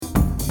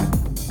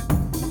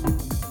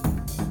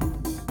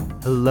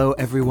Hello,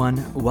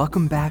 everyone.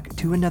 Welcome back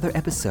to another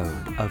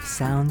episode of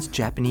Sounds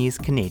Japanese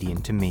Canadian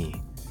to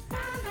Me.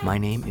 My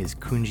name is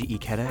Kunji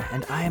Ikeda,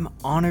 and I am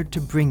honored to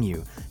bring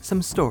you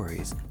some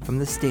stories from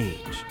the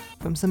stage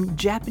from some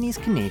Japanese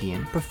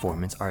Canadian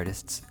performance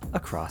artists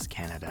across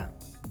Canada.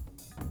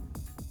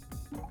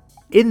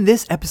 In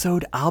this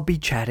episode, I'll be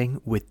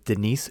chatting with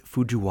Denise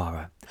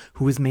Fujiwara,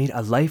 who has made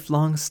a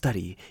lifelong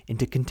study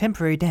into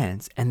contemporary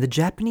dance and the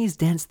Japanese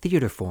dance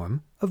theater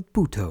form of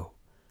Buto.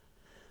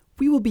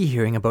 We will be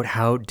hearing about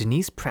how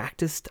Denise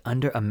practiced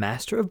under a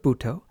master of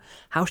Buto,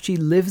 how she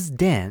lives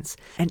dance,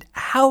 and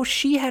how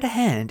she had a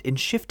hand in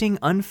shifting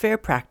unfair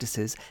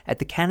practices at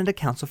the Canada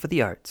Council for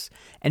the Arts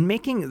and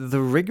making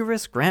the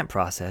rigorous grant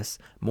process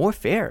more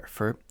fair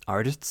for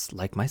artists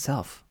like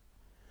myself.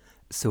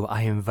 So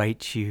I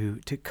invite you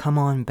to come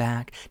on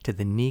back to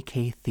the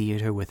Nikkei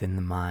Theater within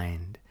the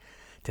mind,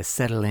 to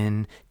settle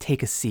in,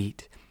 take a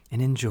seat, and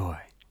enjoy.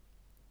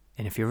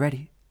 And if you're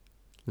ready,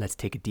 let's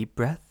take a deep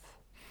breath.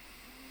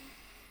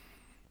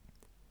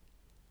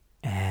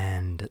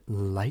 And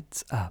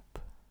lights up.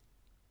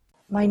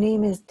 My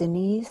name is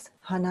Denise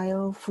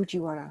Hanayo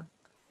Fujiwara,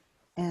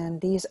 and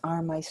these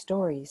are my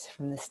stories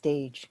from the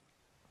stage.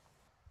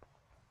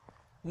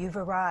 You've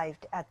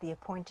arrived at the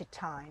appointed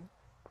time,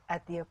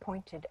 at the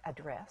appointed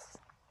address,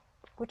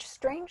 which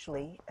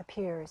strangely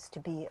appears to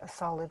be a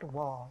solid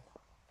wall.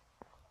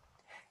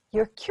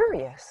 You're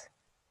curious.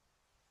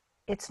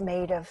 It's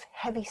made of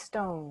heavy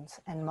stones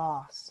and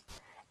moss,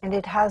 and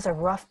it has a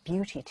rough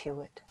beauty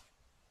to it.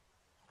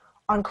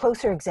 On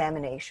closer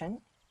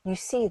examination, you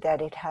see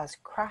that it has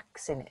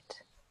cracks in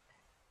it,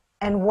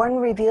 and one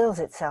reveals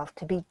itself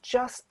to be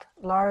just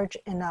large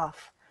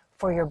enough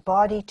for your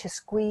body to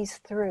squeeze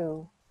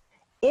through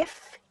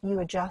if you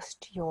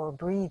adjust your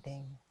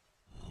breathing.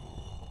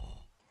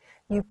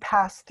 You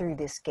pass through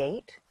this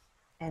gate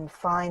and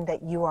find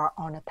that you are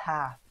on a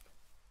path.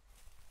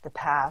 The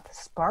path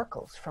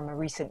sparkles from a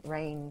recent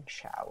rain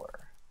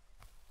shower.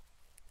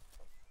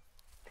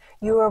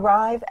 You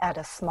arrive at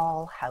a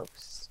small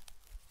house.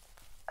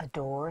 A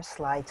door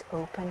slides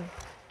open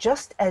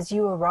just as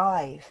you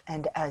arrive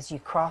and as you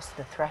cross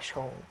the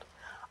threshold.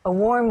 A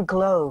warm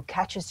glow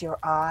catches your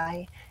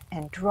eye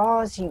and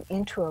draws you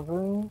into a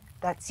room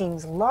that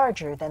seems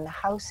larger than the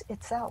house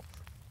itself.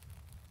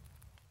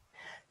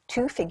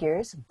 Two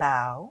figures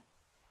bow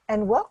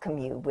and welcome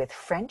you with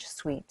French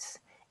sweets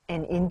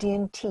and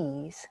Indian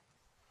teas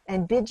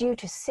and bid you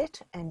to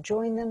sit and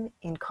join them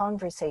in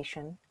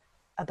conversation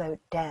about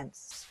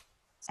dance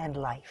and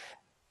life.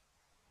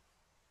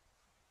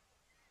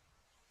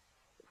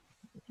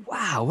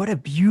 Wow, what a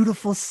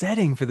beautiful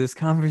setting for this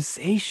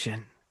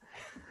conversation.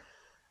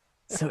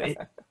 So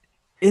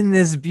in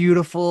this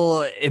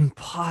beautiful,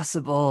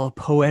 impossible,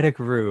 poetic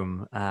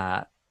room,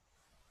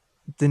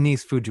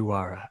 Denise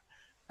Fujiwara,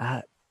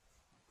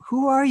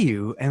 who are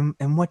you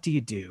and what do you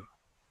do?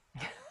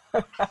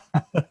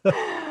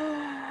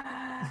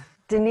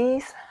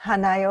 Denise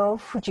Hanayo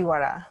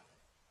Fujiwara.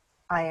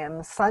 I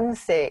am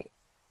Sansei.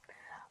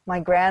 My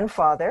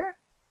grandfather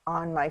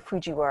on my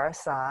Fujiwara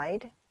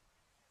side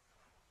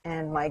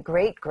and my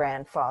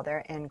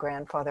great-grandfather and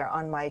grandfather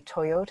on my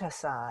Toyota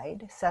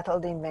side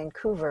settled in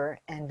Vancouver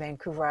and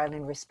Vancouver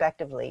Island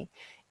respectively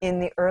in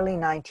the early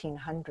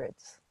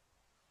 1900s.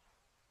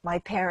 My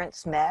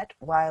parents met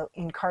while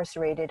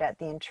incarcerated at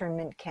the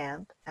internment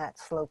camp at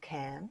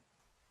Slocan.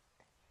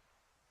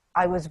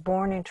 I was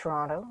born in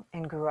Toronto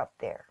and grew up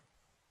there.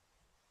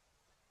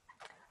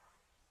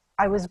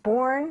 I was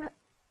born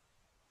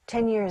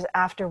 10 years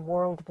after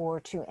World War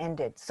II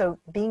ended, so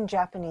being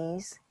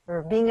Japanese,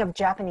 or being of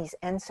Japanese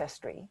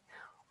ancestry,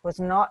 was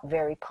not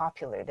very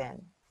popular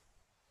then.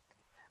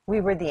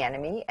 We were the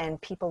enemy, and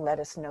people let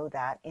us know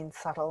that in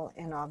subtle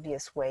and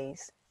obvious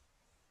ways.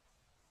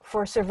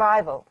 For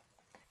survival,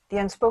 the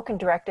unspoken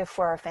directive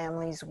for our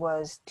families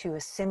was to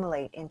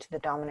assimilate into the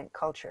dominant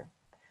culture.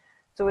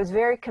 So it was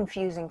very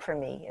confusing for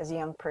me as a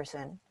young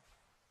person,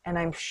 and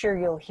I'm sure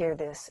you'll hear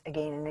this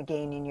again and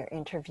again in your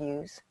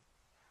interviews,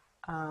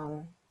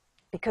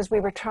 because we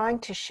were trying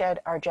to shed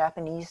our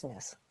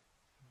Japaneseness.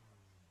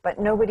 But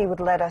nobody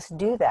would let us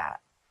do that,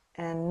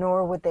 and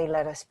nor would they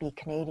let us be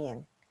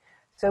Canadian.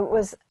 So it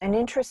was an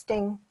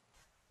interesting,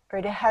 or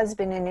it has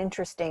been an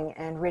interesting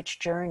and rich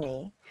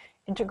journey,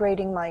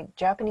 integrating my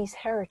Japanese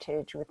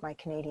heritage with my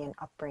Canadian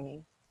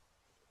upbringing.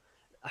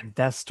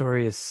 That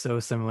story is so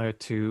similar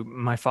to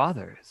my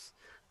father's.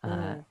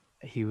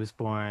 He was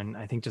born,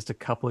 I think, just a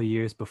couple of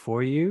years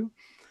before you,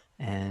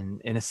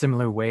 and in a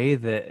similar way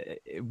that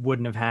it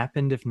wouldn't have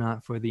happened if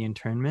not for the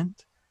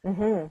internment.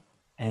 Mm-hmm.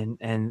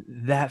 And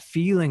that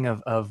feeling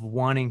of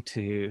wanting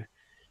to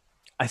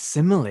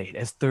assimilate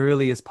as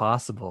thoroughly as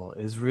possible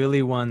is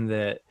really one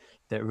that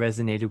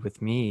resonated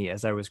with me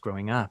as I was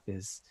growing up,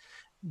 is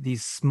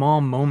these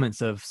small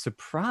moments of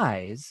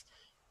surprise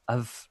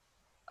of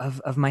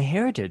my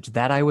heritage,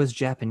 that I was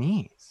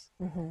Japanese.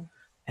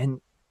 Mm-hmm.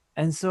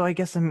 And so I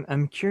guess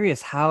I'm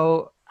curious,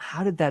 how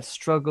did that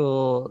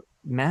struggle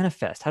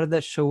manifest? How did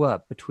that show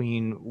up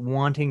between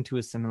wanting to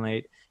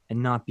assimilate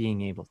and not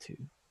being able to?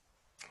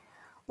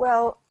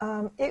 Well,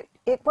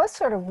 it was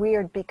sort of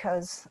weird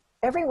because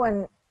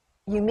everyone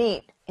you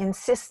meet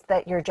insists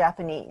that you're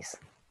Japanese.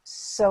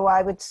 So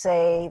I would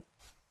say,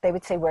 they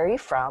would say, "Where are you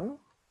from?"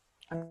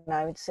 And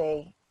I would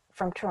say,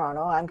 "From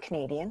Toronto, I'm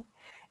Canadian."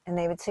 And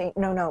they would say,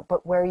 "No, no,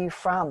 but where are you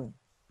from?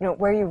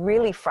 Where are you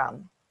really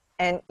from?"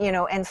 And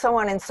so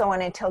on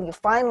until you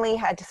finally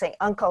had to say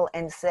uncle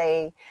and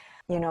say,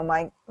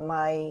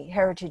 my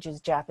heritage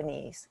is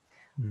Japanese,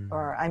 Mm.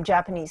 or I'm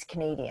Japanese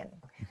Canadian.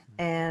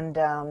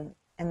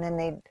 And then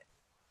they'd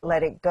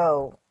let it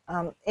go.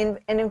 And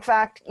in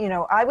fact,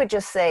 I would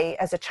just say,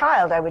 as a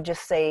child, I would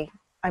just say,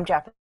 "I'm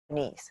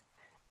Japanese."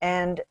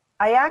 And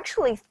I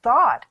actually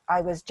thought I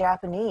was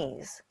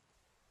Japanese.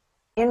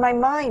 In my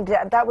mind,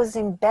 that was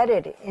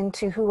embedded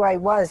into who I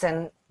was.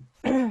 And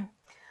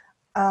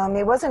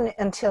it wasn't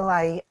until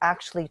I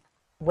actually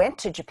went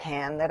to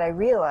Japan that I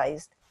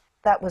realized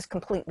that was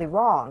completely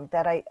wrong,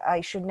 that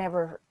I should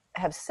never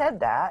have said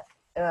that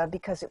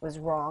because it was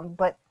wrong.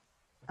 But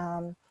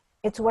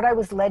it's what I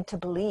was led to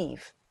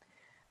believe,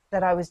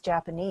 that I was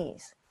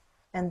Japanese.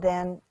 And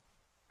then,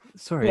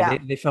 Sorry, yeah,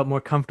 they felt more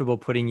comfortable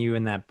putting you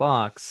in that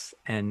box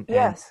and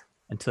yes,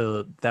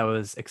 until that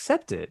was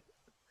accepted.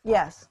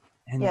 yes,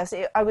 And yes.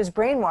 I was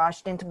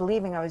brainwashed into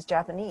believing I was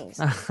Japanese.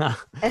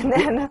 And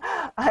then,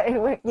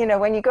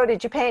 when you go to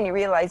Japan, you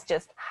realize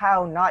just how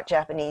not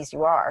Japanese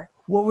you are.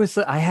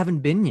 I haven't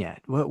been yet.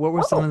 What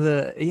were some Oh, of the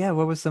yeah,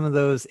 what were some of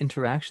those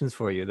interactions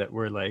for you that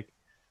were like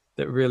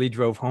that really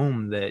drove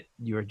home that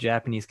you were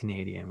Japanese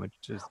Canadian, which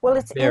is well,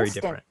 it's very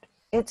instant. different.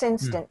 It's Mm.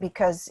 instant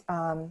because,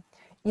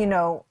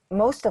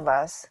 most of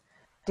us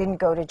didn't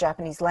go to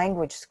Japanese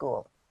language school.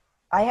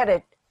 I had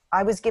a,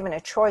 I was given a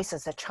choice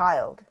as a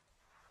child.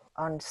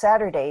 On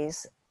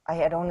Saturdays, I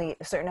had only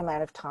a certain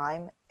amount of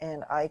time, and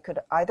I could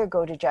either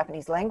go to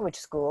Japanese language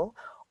school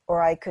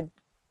or I could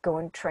go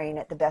and train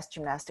at the best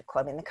gymnastic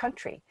club in the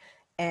country.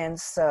 And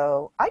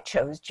so I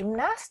chose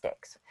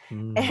gymnastics.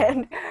 Mm. And,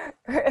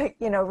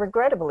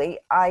 regrettably,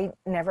 I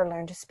never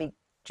learned to speak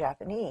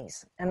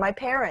Japanese. And my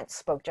parents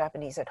spoke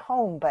Japanese at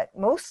home, but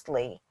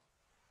mostly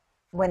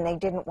when they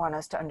didn't want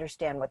us to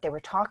understand what they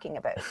were talking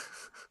about.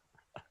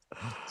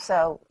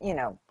 So,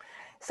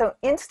 so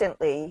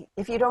instantly,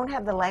 if you don't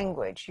have the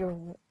language,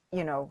 you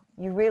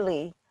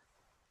really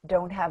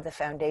don't have the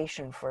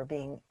foundation for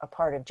being a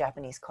part of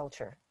Japanese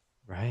culture.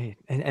 Right.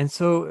 And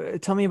so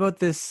tell me about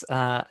this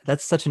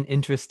that's such an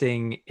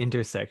interesting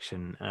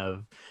intersection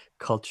of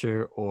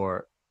culture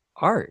or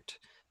art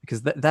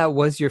because that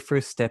was your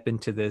first step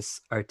into this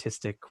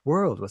artistic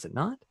world, was it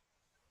not?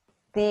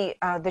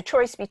 The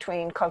choice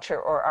between culture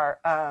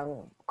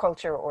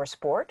or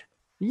sport,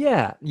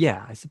 Yeah,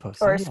 yeah, I suppose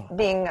so. or Yeah.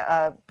 being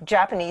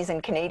Japanese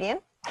and Canadian.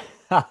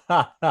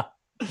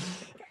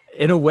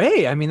 In a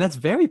way, I mean that's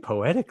very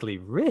poetically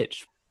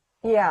rich.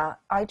 Yeah,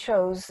 I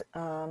chose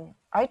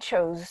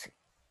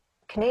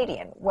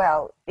Canadian.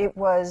 Well, it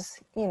was,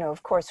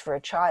 of course, for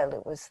a child,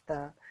 it was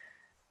the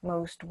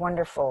most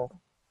wonderful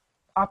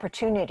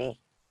opportunity.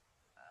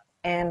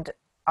 And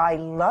I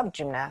loved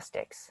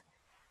gymnastics.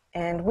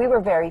 And we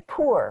were very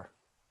poor.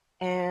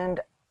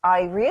 And I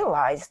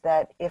realized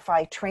that if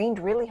I trained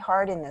really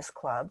hard in this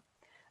club,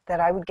 that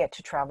I would get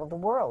to travel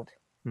the world.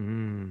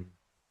 Mm.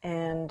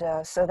 And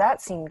so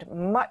that seemed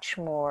much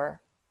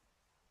more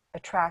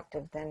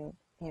attractive than,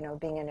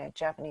 being in a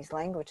Japanese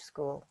language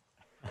school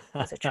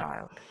as a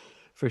child.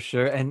 For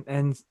sure.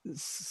 And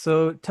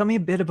so tell me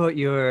a bit about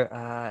your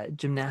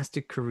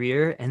gymnastic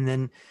career and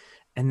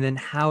then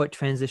how it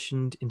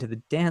transitioned into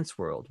the dance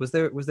world. Was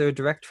there a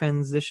direct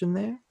transition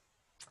there?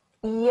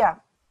 Yeah,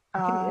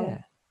 Okay,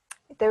 um,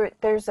 yeah.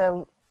 there's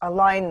a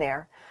line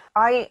there.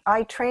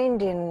 I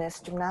trained in this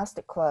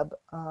gymnastic club.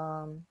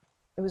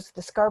 It was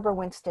the Scarborough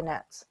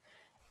Winstonettes,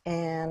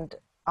 and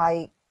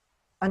I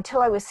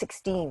until I was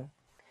 16,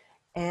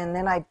 and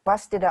then I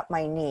busted up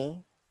my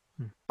knee.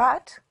 Hmm.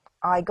 But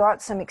I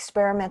got some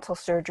experimental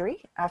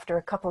surgery after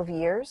a couple of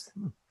years,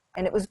 Hmm.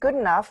 and it was good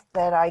enough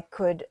that I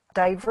could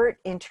divert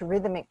into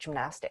rhythmic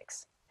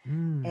gymnastics.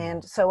 Hmm.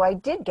 And so I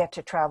did get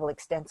to travel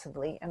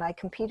extensively, and I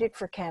competed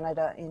for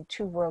Canada in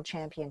 2 world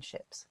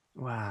championships.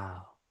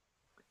 Wow.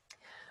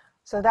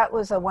 So that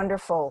was a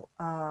wonderful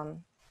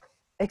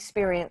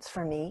experience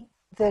for me.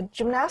 The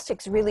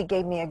gymnastics really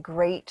gave me a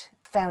great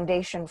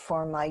foundation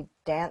for my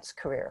dance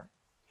career.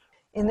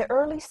 In the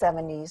early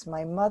 70s,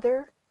 my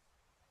mother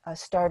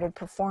started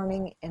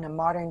performing in a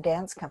modern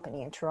dance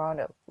company in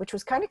Toronto, which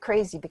was kind of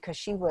crazy because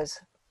she was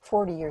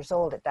 40 years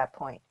old at that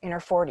point, in her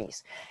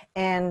 40s.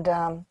 And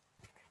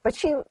but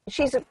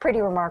she's a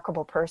pretty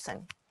remarkable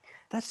person.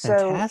 That's So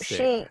fantastic.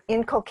 she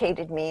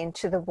inculcated me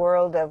into the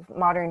world of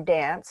modern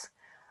dance.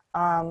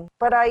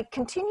 But I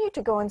continued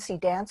to go and see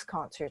dance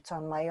concerts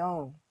on my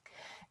own.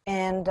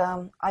 And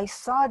I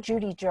saw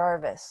Judy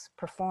Jarvis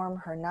perform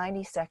her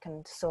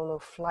 90-second solo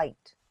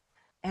flight.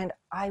 And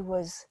I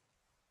was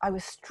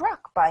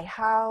struck by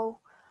how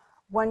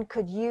one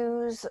could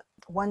use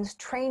one's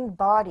trained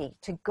body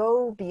to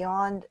go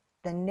beyond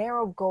the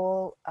narrow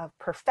goal of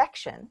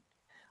perfection,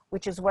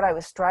 which is what I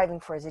was striving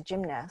for as a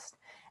gymnast,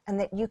 and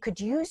that you could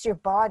use your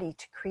body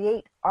to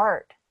create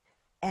art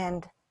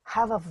and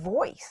have a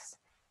voice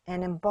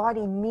and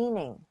embody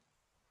meaning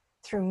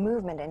through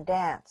movement and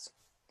dance.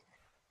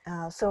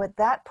 So at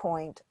that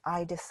point,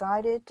 I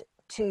decided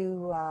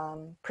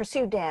to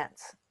pursue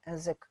dance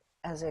as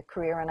a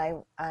career,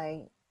 and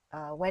I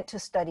went to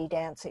study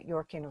dance at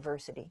York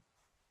University,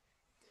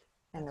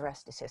 and the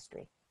rest is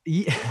history.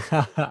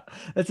 Yeah,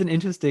 that's an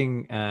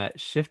interesting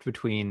shift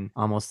between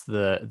almost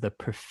the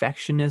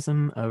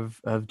perfectionism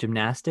of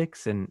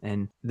gymnastics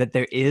and that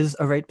there is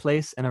a right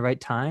place and a right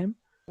time.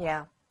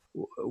 Yeah.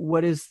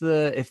 What is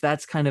the, if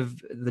that's kind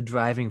of the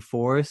driving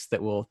force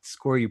that will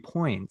score you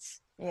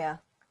points, Yeah.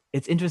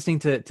 it's interesting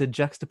to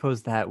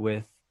juxtapose that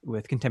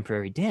with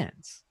contemporary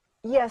dance.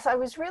 Yes, I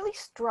was really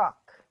struck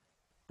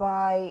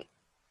by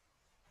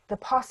the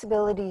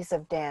possibilities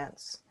of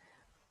dance.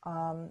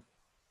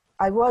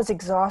 I was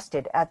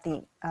exhausted at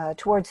the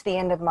towards the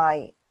end of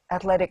my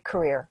athletic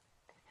career,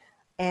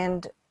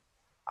 and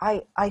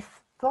I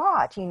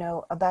thought,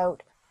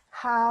 about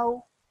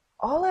how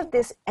all of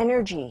this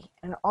energy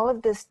and all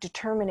of this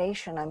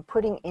determination I'm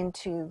putting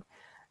into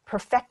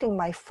perfecting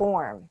my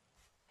form,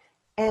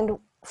 and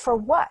for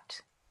what?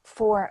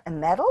 For a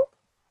medal?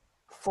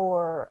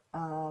 For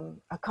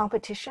a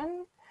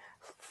competition?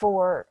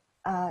 For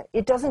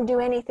it doesn't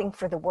do anything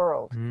for the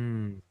world.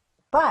 Mm.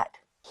 But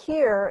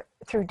here,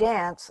 through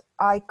dance,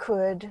 I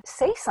could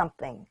say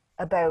something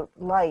about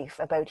life,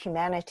 about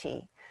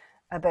humanity,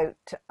 about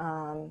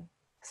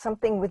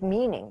something with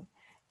meaning.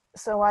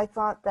 So I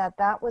thought that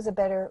that was a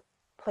better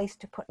place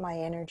to put my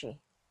energy.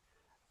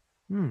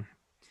 Hmm.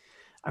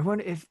 I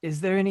wonder if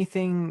is there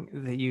anything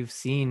that you've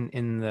seen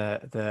in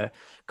the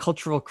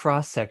cultural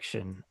cross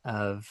section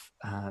of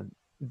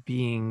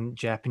being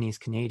Japanese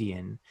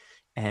Canadian,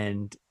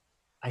 and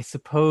I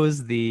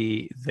suppose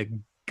the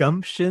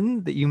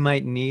gumption that you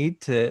might need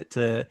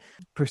to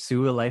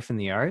pursue a life in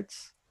the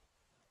arts.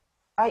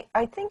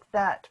 I think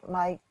that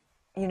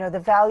the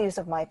values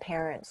of my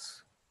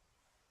parents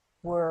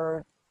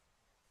were,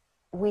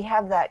 we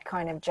have that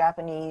kind of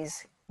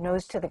Japanese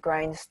nose to the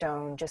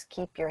grindstone, just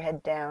keep your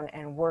head down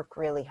and work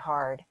really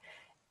hard.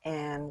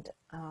 And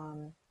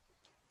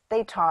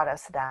they taught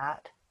us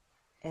that.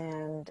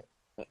 And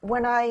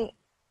when I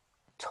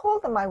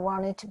told them I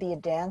wanted to be a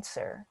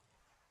dancer,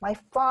 my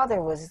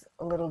father was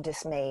a little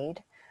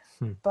dismayed,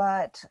 Hmm.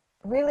 but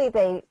really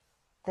they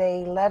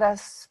let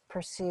us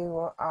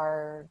pursue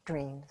our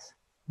dreams.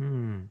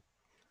 Hmm.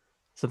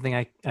 Something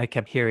I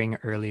kept hearing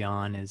early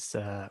on is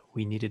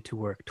we needed to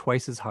work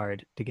twice as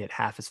hard to get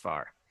half as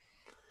far.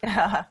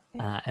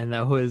 And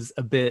that was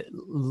a bit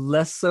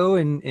less so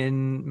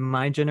in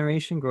my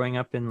generation growing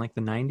up in like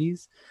the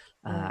 90s.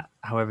 Mm.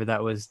 However,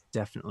 that was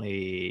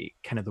definitely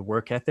kind of the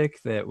work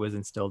ethic that was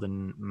instilled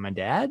in my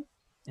dad.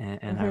 And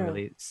I Mm-hmm.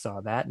 really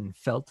saw that and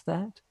felt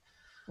that.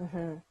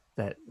 Mm-hmm.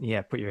 That,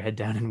 yeah, put your head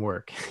down and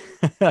work.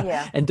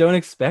 Yeah. And don't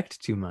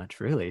expect too much,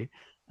 really.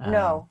 Um,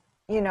 No,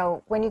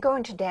 when you go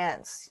into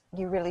dance,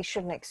 you really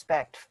shouldn't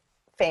expect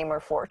fame or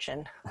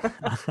fortune.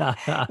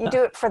 You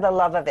do it for the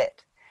love of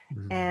it.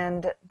 mm,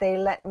 And they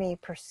let me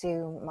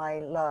pursue my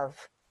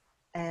love.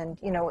 And,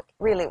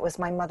 really it was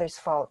my mother's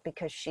fault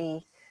because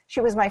she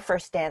was my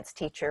first dance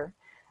teacher.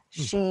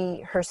 mm.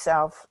 She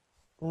herself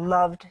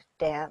loved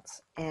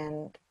dance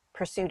and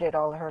pursued it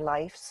all her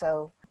life.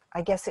 So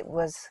I guess it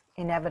was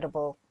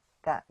inevitable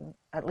that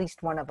at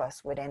least one of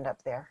us would end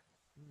up there.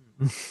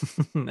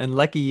 And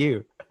lucky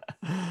you.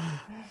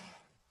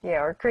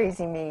 Yeah, or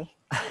crazy me.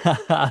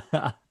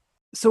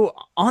 So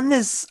on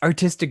this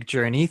artistic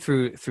journey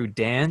through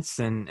dance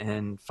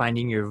and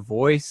finding your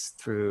voice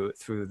through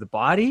the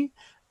body,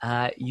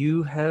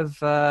 you've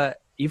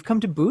come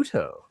to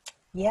Buto.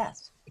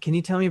 Yes. Can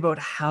you tell me about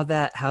how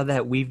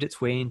that weaved its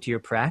way into your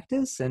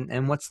practice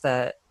and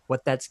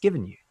what that's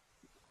given you?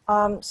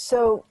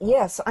 So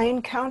yes, I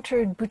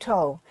encountered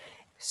Butoh.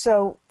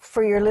 So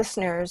for your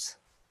listeners,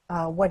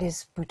 what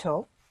is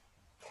Butoh?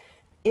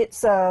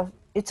 It's a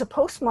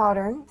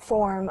postmodern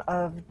form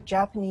of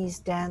Japanese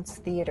dance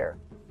theater,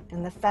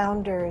 and the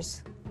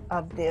founders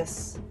of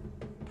this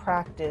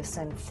practice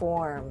and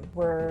form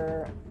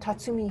were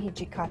Tatsumi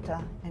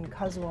Hijikata and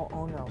Kazuo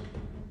Ono.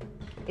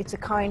 It's a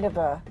kind of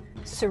a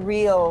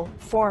surreal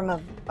form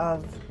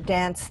of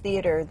dance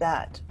theater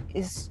that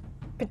is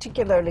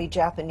particularly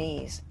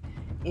Japanese.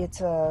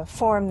 It's a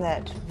form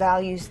that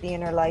values the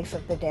inner life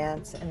of the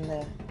dance and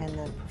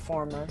the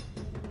performer.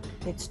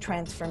 It's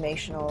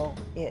transformational.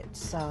 It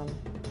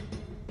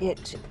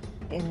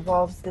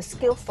involves the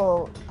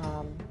skillful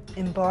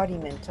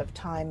embodiment of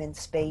time and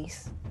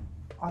space,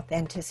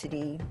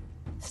 authenticity,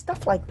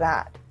 stuff like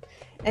that.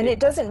 And it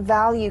doesn't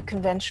value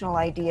conventional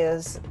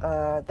ideas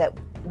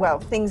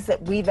things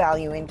that we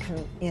value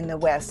in the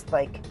West,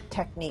 like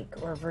technique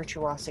or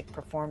virtuosic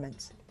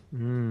performance.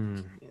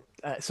 Mm.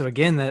 So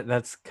again,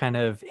 that's kind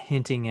of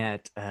hinting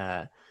at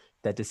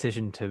that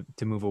decision to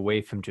move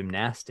away from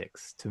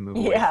gymnastics, to move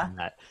away Yeah. from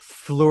that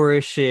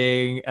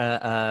flourishing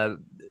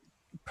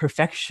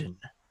perfection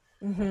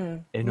Mm-hmm.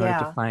 in order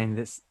to Yeah. find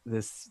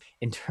this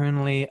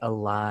internally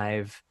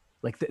alive.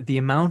 Like the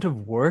amount of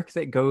work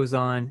that goes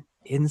on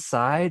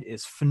inside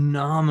is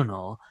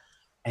phenomenal,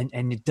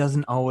 and it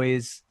doesn't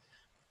always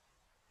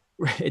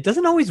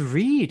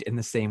read in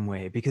the same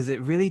way, because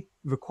it really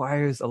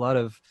requires a lot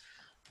of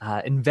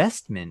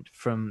investment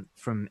from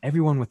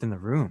everyone within the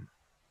room.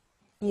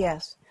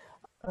 Yes.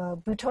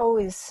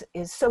 Butoh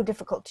is so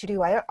difficult to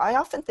do. I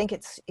often think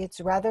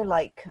it's rather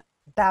like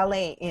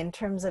ballet in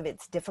terms of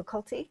its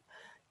difficulty.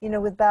 You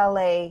know, with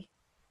ballet,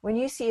 when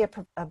you see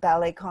a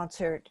ballet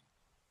concert,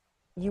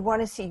 you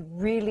want to see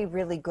really,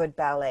 really good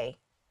ballet,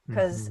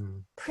 because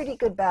Mhm. pretty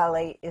good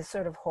ballet is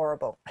sort of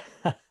horrible.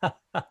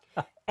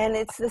 And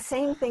it's the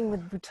same thing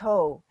with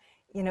Butoh.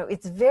 You know,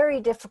 it's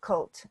very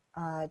difficult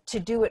to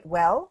do it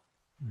well.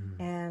 Mm.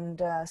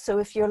 And so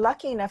if you're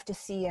lucky enough to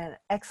see an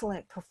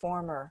excellent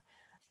performer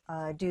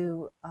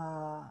do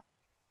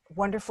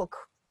wonderful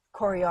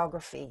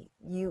choreography,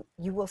 you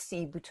will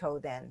see Butoh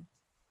then.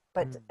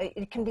 But Mm.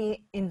 it can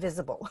be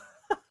invisible.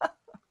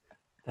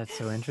 That's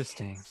so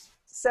interesting.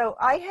 So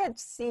I had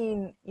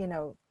seen,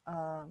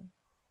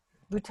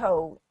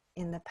 Butoh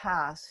in the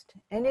past,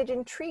 and it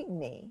intrigued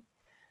me.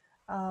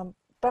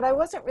 But I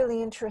wasn't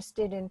really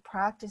interested in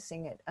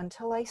practicing it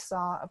until I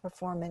saw a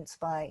performance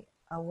by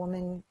a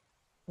woman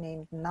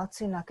named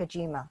Natsu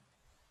Nakajima.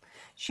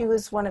 She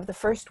was one of the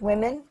first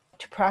women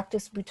to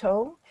practice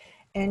Butoh,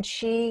 and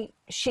she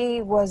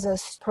was a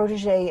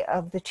protege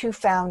of the two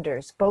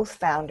founders, both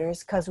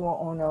founders, Kazuo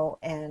Ono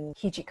and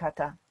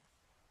Hijikata.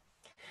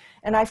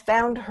 And I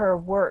found her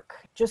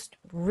work just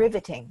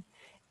riveting.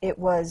 It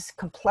was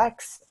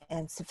complex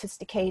and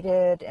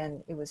sophisticated,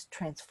 and it was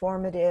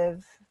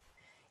transformative.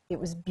 It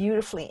was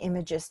beautifully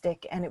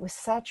imagistic, and it was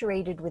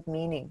saturated with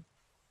meaning.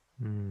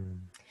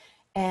 Mm.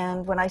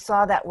 And when I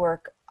saw that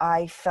work,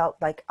 I felt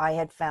like I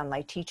had found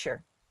my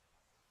teacher.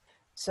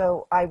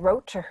 So I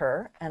wrote to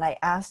her and I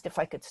asked if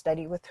I could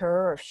study with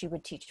her or if she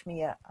would teach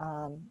me a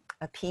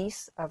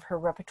piece of her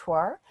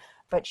repertoire,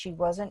 but she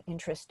wasn't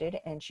interested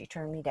and she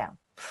turned me down.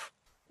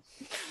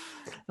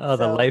 Oh,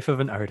 the So life of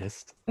an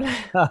artist.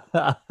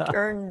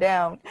 turned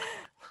down.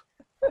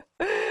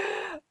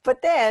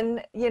 But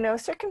then,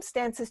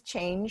 circumstances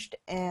changed,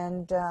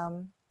 and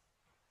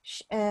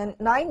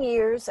 9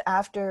 years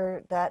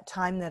after that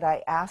time that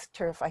I asked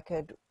her if I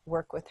could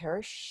work with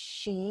her,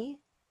 she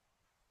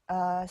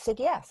said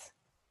yes.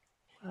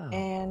 Oh.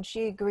 And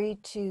she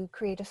agreed to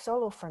create a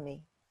solo for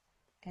me.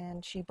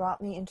 And she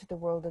brought me into the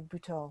world of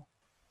Butoh.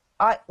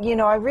 I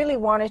really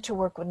wanted to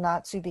work with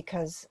Natsu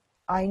because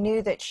I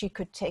knew that she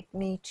could take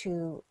me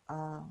to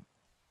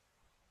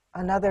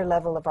another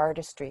level of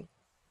artistry.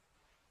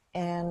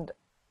 And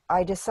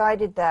I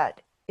decided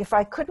that if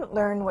I couldn't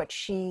learn what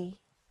she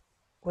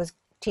was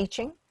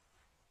teaching,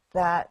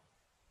 that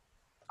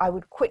I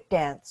would quit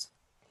dance,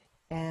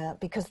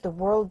 because the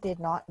world did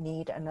not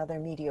need another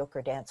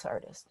mediocre dance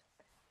artist.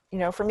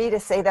 For me to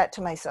say that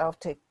to myself,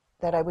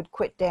 that I would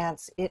quit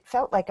dance, it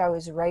felt like I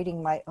was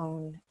writing my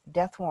own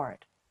death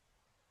warrant.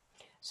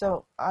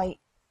 So I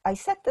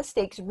set the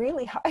stakes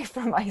really high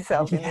for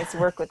myself in Yeah. this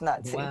work with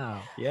Natsu.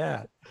 Wow.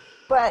 Yeah.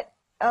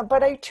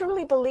 But I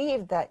truly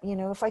believed that,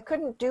 if I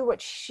couldn't do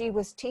what she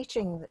was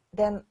teaching,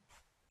 then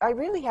I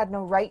really had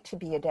no right to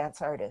be a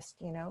dance artist.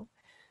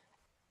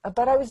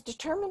 But I was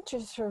determined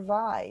to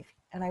survive,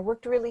 and I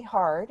worked really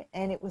hard,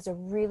 and it was a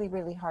really,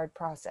 really hard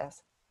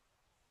process.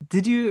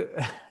 Did you?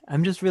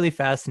 I'm just really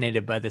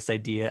fascinated by this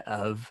idea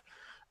of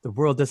the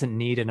world doesn't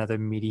need another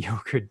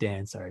mediocre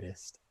dance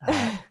artist.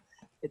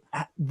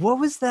 What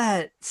was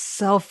that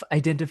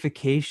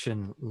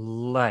self-identification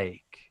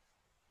like?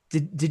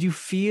 Did you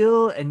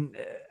feel, and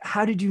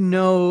how did you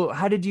know?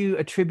 How did you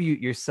attribute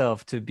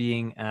yourself to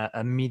being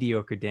a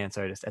mediocre dance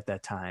artist at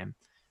that time?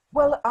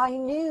 Well, I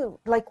knew,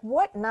 like,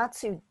 what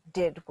Natsu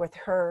did with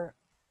her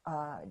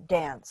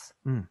dance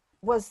Mm.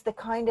 was the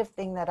kind of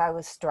thing that I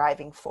was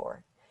striving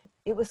for.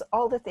 It was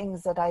all the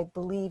things that I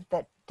believed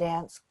that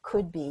dance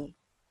could be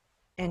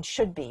and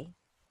should be.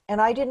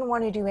 And I didn't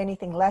want to do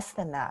anything less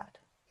than that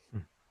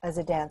Mm. as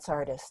a dance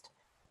artist.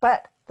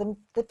 But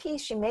the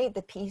piece, she made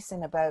the piece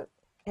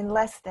in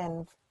less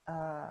than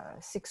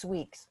 6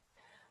 weeks.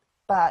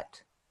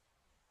 But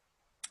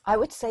I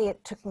would say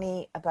it took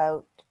me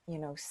about,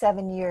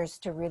 7 years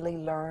to really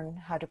learn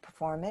how to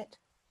perform it.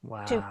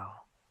 To Wow.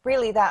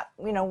 really that,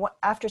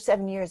 after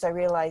 7 years, I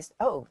realized,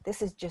 oh,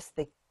 this is just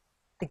the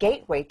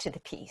gateway to the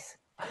piece.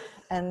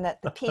 And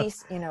that the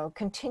piece,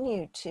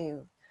 continued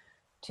to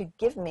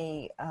give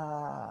me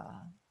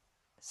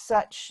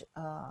such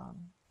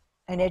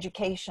an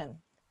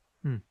education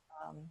Hmm.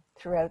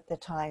 throughout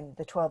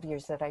the 12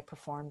 years that I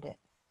performed it.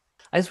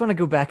 I just want to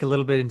go back a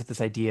little bit into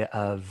this idea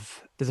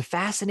of there's a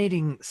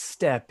fascinating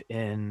step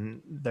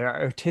in the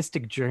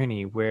artistic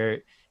journey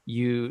where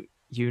you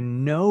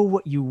know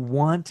what you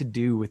want to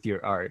do with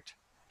your art,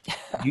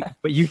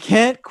 but you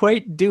can't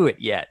quite do it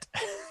yet.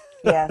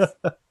 Yes.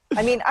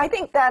 I mean, I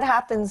think that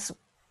happens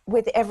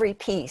with every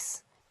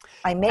piece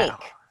I Oh,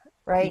 make,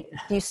 right?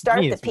 You me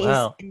start the as piece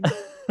well.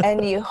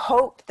 and you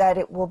hope that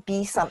it will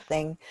be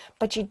something,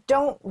 but you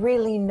don't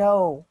really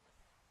know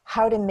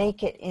how to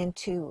make it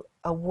into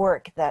a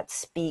work that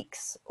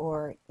speaks,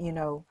 or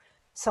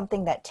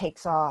something that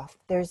takes off.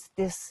 There's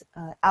this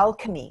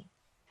alchemy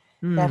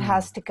that Hmm.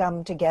 has to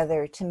come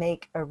together to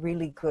make a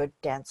really good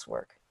dance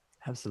work.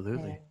 And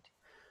Absolutely.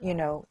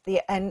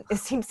 and it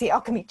seems the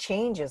alchemy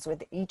changes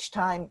with each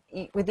time,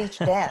 with each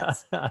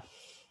dance.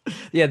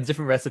 Yeah,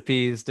 different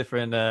recipes,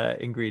 different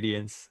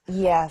ingredients.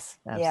 Yes,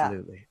 yeah,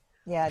 Absolutely.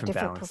 yeah, Different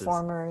different balances.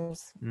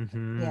 performers.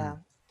 Hmm. Yeah,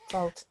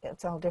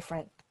 it's all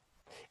different.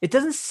 It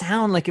doesn't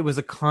sound like it was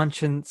a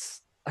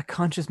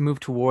conscious move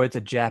towards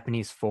a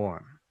Japanese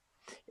form.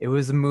 It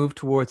was a move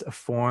towards a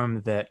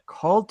form that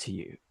called to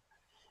you.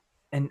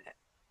 And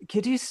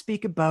could you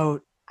speak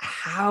about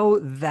how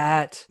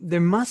that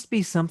there must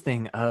be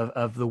something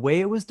of the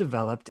way it was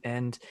developed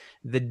and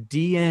the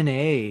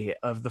DNA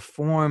of the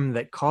form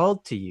that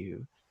called to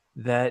you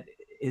that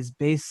is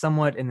based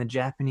somewhat in the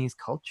Japanese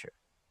culture?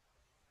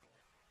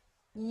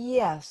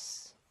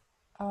 Yes.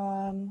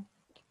 Um,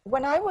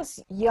 when I was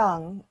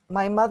young,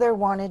 my mother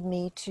wanted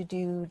me to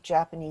do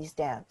Japanese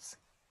dance,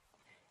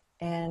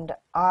 and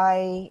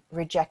I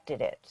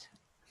rejected it.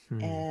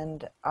 Hmm.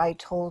 And I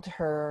told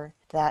her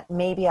that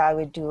maybe I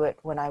would do it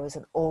when I was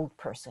an old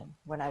person,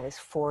 when I was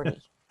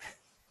 40.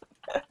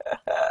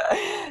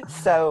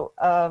 So,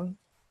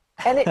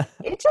 and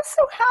it just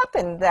so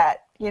happened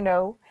that,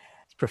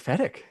 It's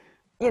prophetic.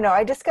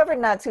 I discovered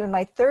Natsu in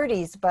my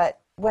 30s,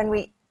 but when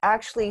we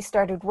actually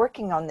started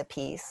working on the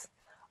piece,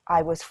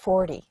 I was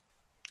 40.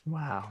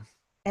 Wow.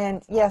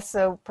 And yes,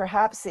 so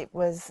perhaps it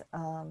was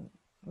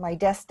my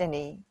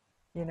destiny,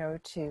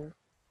 to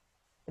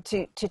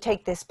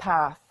take this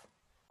path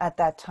at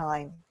that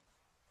time.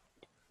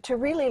 To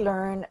really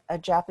learn a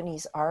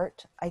Japanese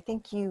art, I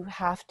think you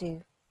have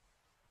to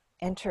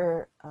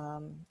enter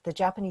the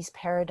Japanese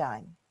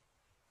paradigm.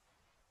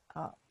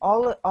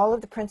 All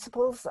of the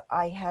principles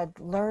I had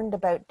learned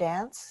about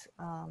dance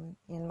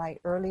in my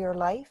earlier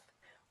life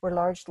were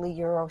largely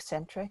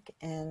Eurocentric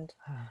and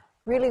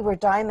really were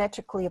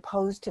diametrically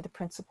opposed to the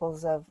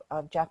principles of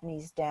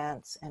Japanese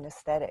dance and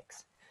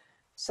aesthetics.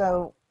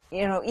 So,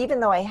 even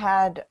though I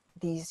had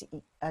these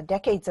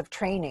decades of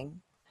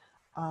training,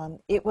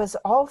 it was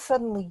all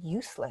suddenly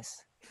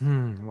useless.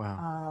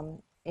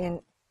 Wow.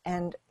 In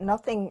And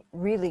nothing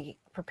really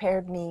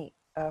prepared me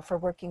for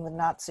working with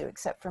Natsu,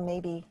 except for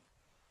maybe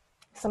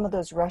some of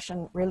those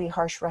really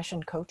harsh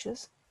Russian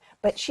coaches.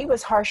 But she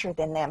was harsher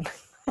than them.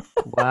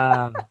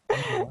 Wow.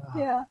 Oh, wow.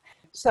 Yeah.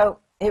 So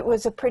it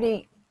was a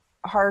pretty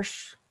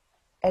harsh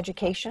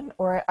education,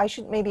 or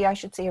maybe I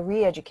should say a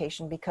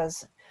re-education,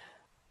 because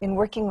in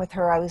working with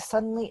her, I was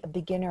suddenly a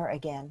beginner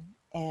again,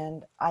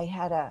 and I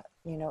had a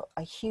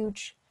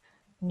huge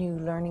new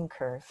learning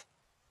curve.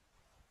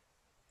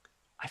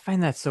 I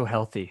find that so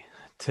healthy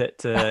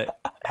to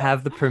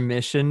have the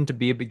permission to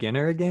be a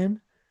beginner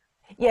again.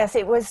 Yes,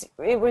 it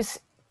was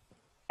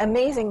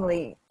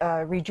amazingly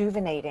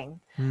rejuvenating,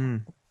 Hmm.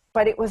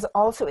 but it was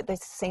also at the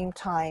same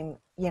time,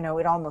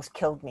 it almost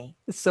killed me.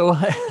 It's so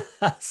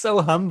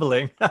so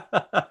humbling.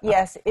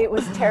 Yes, it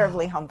was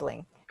terribly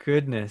humbling.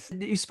 Goodness.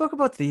 You spoke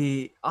about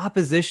the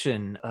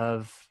opposition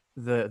of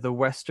the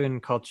Western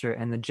culture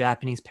and the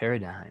Japanese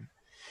paradigm.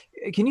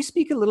 Can you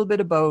speak a little bit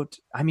about,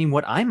 I mean,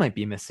 what I might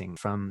be missing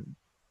from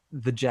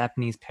the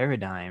Japanese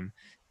paradigm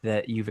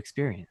that you've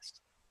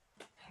experienced?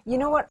 You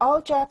know what?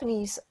 All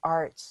Japanese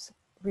arts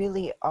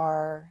really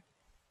are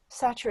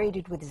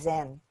saturated with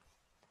Zen.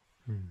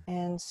 Hmm.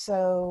 And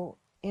so,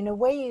 in a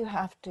way, you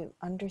have to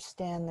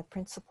understand the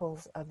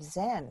principles of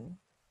Zen,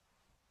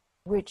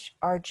 which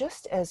are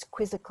just as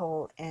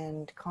quizzical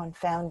and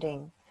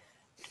confounding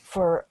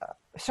for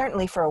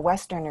certainly for a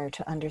Westerner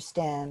to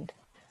understand.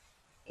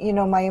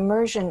 My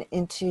immersion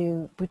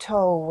into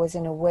Butoh was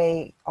in a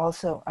way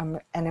also an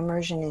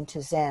immersion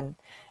into Zen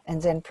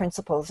and Zen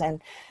principles.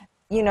 And,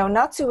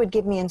 Natsu would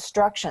give me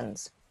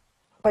instructions,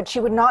 but she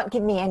would not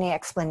give me any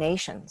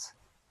explanations.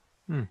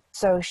 Hmm.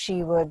 So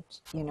she would,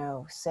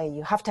 say,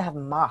 you have to have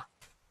ma.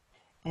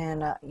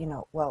 And,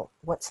 well,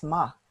 what's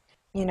ma?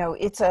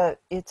 It's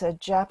a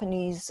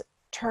Japanese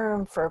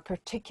term for a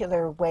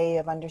particular way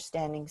of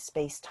understanding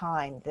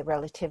space-time, the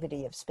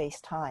relativity of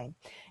space-time,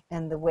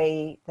 and the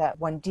way that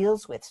one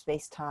deals with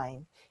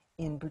space-time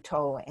in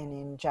Butoh and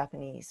in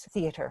Japanese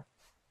theater.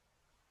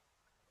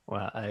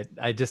 Well,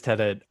 I just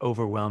had an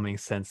overwhelming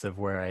sense of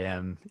where I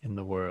am in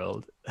the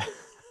world.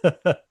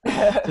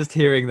 Just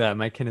hearing that,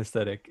 my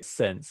kinesthetic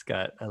sense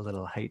got a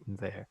little heightened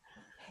there.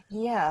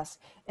 Yes.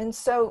 And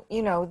so,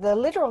 the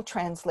literal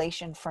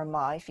translation for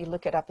ma, if you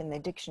look it up in the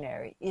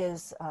dictionary,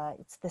 is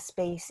it's the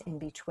space in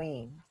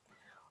between.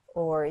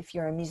 Or if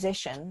you're a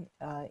musician,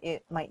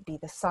 it might be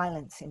the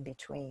silence in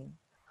between.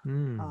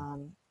 Hmm.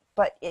 Um,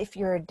 but if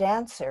you're a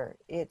dancer,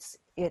 it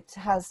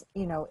has,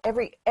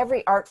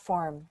 every art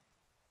form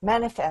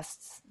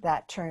manifests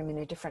that term in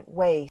a different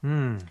way.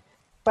 Hmm.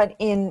 But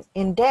in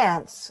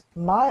dance,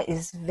 ma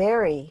is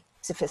very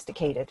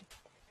sophisticated.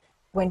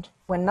 When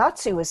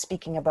Natsu was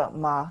speaking about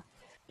ma,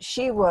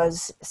 she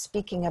was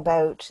speaking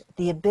about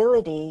the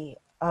ability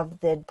of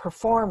the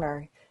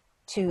performer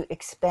to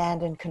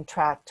expand and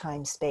contract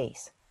time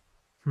space.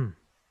 Hmm.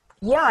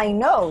 Yeah, I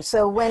know.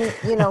 So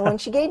when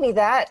she gave me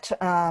that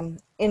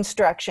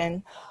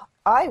instruction,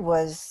 I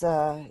was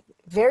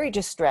very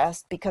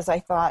distressed because I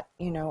thought,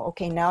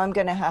 okay, now I'm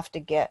going to have to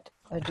get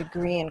a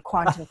degree in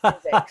quantum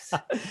physics.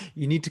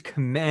 You need to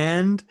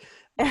command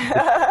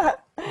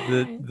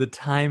the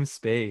time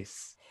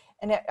space.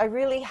 And I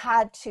really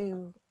had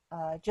to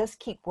just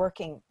keep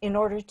working in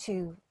order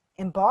to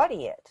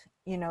embody it,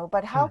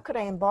 but how could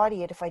I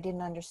embody it if I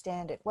didn't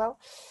understand it? Well,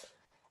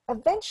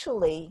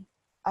 eventually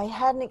I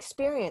had an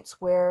experience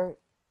where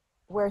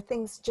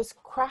things just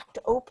cracked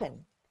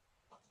open,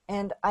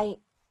 and I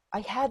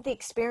had the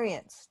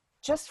experience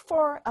just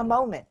for a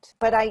moment,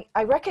 but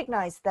I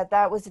recognized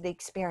that was the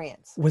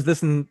experience. Was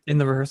this in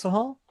the rehearsal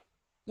hall?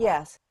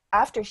 Yes,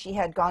 after she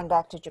had gone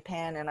back to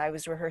Japan and I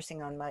was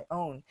rehearsing on my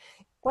own.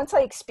 Once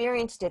I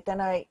experienced it,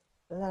 then I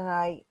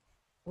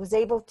was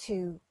able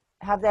to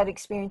have that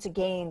experience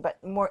again,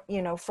 but more,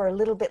 for a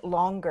little bit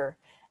longer,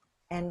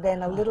 and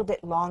then a little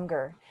bit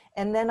longer,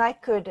 and then I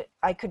could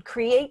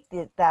create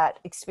that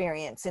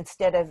experience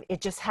instead of it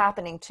just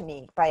happening to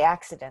me by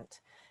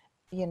accident.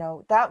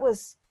 That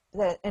was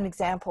an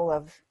example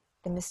of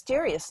the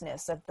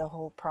mysteriousness of the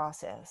whole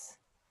process.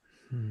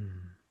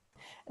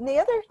 And the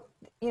other,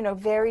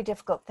 very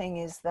difficult thing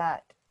is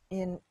that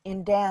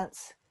in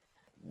dance,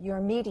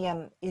 your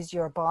medium is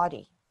your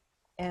body.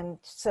 And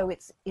so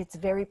it's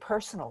very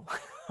personal.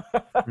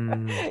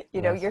 Yes.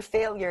 Your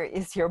failure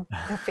is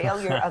the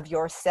failure of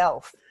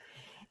yourself.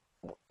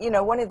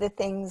 One of the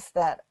things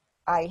that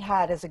I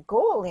had as a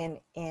goal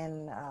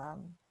in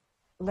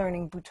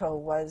learning Butoh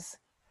was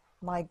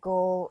my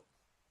goal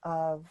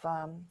of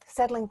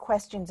settling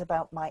questions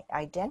about my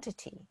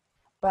identity.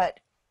 But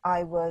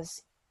I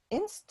was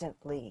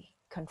instantly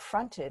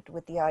confronted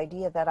with the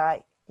idea that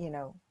I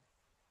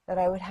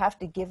would have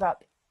to give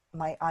up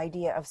my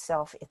idea of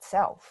self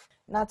itself.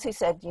 Natsu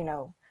said,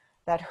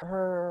 that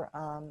her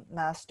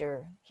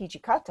master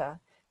Hijikata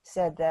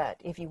said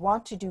that if you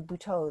want to do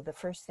Butoh, the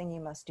first thing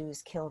you must do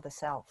is kill the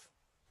self.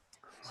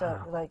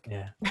 So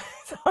Yeah.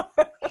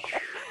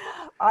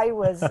 I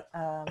was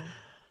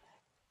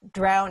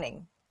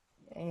drowning.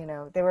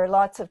 There were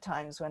lots of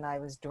times when I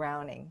was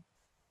drowning,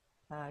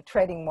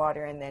 treading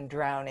water and then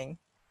drowning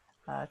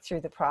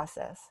through the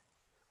process.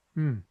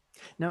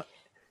 Now,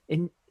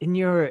 in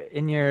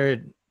your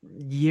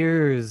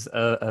years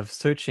of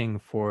searching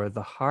for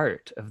the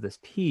heart of this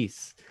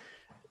piece,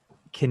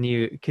 can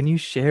you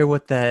share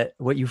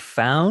what you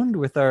found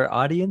with our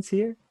audience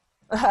here?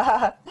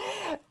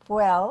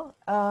 Well,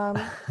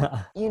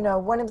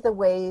 one of the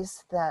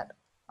ways that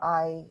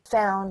I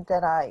found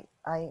that I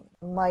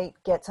might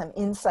get some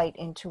insight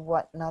into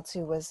what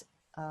Natsu was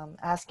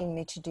asking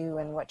me to do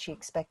and what she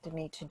expected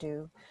me to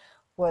do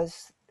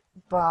was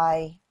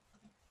by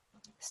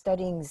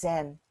studying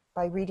Zen,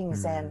 by reading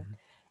Zen.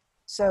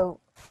 So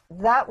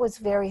that was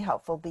very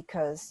helpful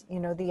because,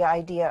 the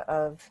idea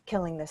of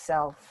killing the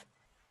self,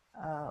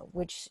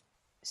 which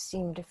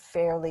seemed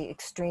fairly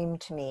extreme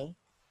to me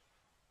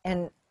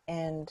and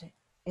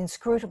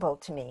inscrutable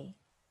to me,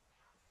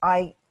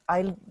 I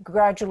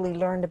gradually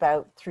learned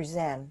about through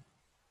Zen.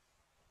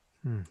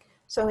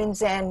 So in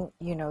Zen,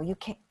 you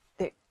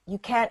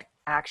can't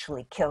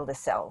actually kill the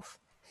self.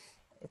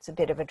 It's a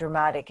bit of a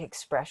dramatic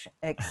expression,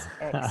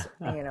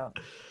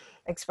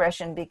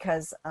 expression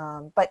because,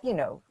 but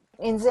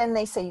in Zen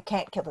they say you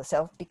can't kill the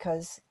self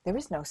because there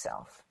is no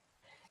self.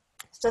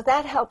 So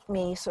that helped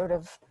me sort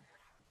of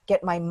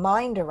get my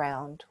mind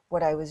around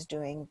what I was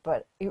doing,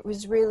 but it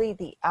was really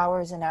the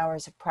hours and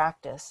hours of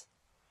practice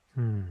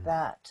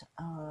that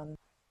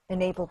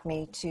enabled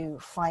me to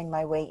find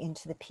my way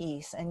into the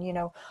piece. And,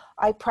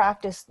 I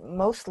practiced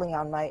mostly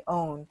on my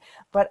own,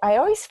 but I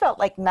always felt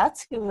like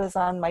Natsu was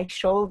on my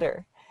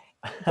shoulder,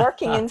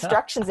 barking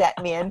instructions at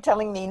me and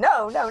telling me,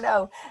 no,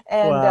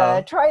 and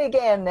Wow. try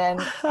again.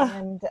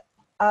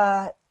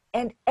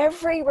 And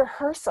every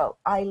rehearsal,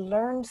 I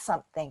learned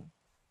something,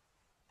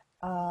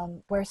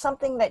 where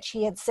something that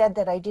she had said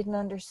that I didn't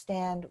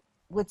understand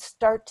would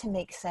start to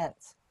make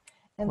sense.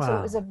 And so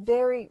it was a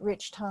very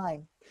rich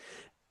time.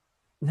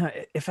 Now,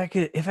 if I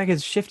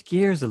could shift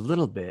gears a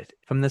little bit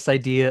from this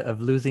idea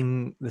of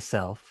losing the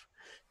self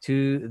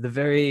to the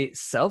very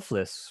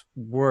selfless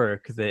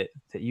work that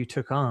you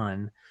took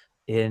on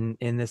in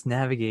this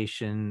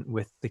navigation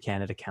with the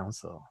Canada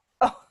Council.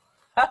 Oh.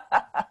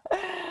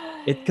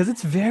 Because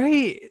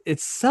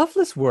it's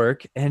selfless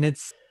work, and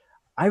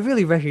I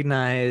really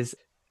recognize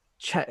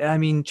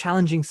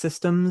challenging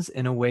systems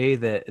in a way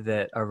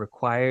that are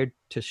required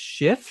to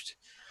shift.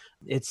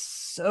 It's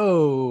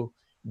so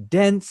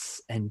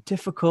dense and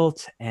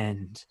difficult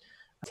and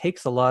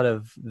takes a lot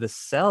of the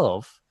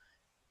self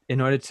in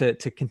order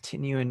to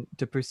continue and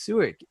to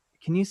pursue it.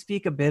 Can you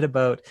speak a bit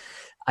about,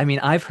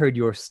 I've heard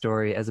your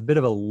story as a bit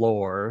of a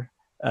lore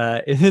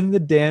in the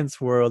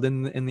dance world,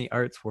 in the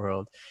arts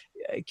world.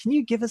 Can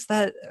you give us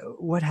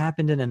what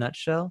happened in a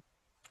nutshell?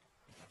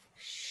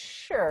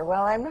 Sure.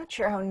 Well, I'm not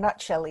sure how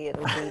nutshell-y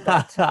it'll be,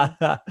 but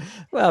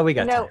well, we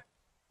got time.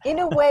 In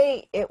a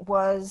way, it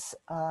wasn't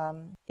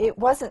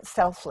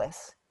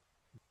selfless.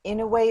 In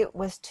a way, it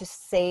was to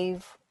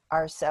save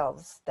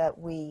ourselves that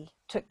we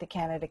took the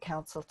Canada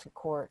Council to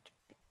court.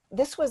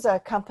 This was a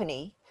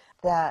company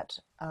that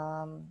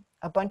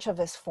a bunch of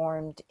us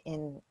formed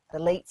in the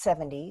late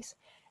 70s,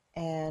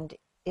 and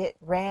it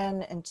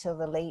ran until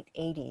the late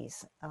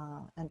 80s,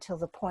 until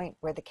the point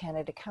where the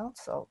Canada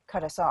Council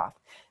cut us off.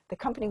 The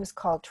company was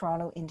called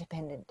Toronto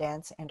Independent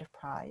Dance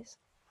Enterprise,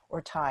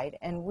 or TIDE,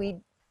 and we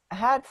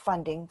had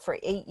funding for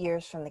 8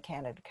 years from the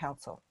Canada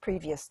Council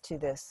previous to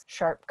this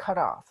sharp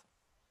cutoff.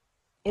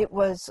 It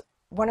was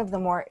one of the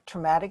more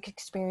traumatic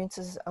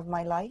experiences of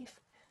my life.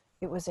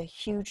 It was a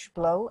huge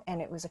blow,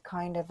 and it was a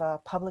kind of a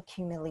public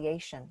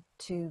humiliation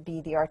to be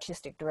the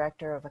artistic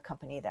director of a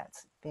company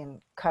that's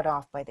been cut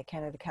off by the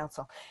Canada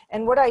Council.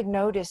 And what I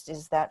noticed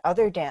is that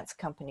other dance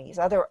companies,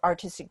 other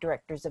artistic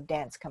directors of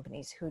dance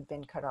companies who'd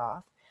been cut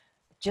off,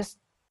 just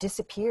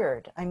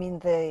disappeared. I mean,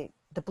 the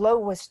blow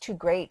was too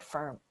great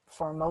for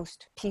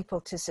most people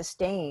to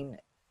sustain.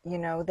 You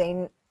know,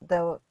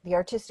 the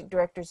artistic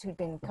directors who'd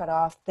been cut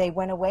off, they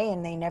went away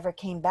and they never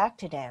came back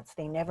to dance.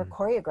 They never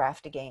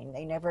choreographed again.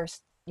 They never,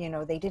 you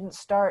know, they didn't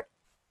start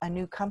a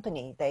new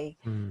company. They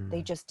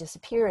just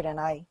disappeared. And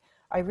I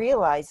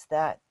realized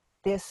that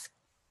this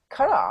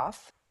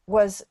cutoff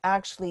was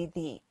actually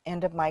the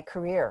end of my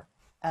career,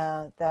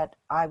 that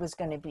I was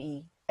going to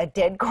be a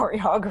dead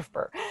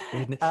choreographer.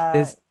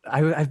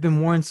 I've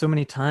been warned so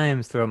many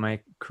times throughout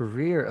my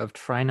career of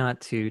try not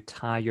to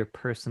tie your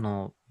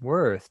personal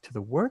worth to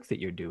the work that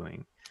you're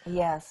doing.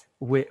 Yes.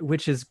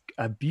 Which is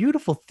a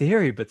beautiful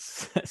theory, but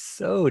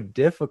so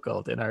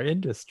difficult in our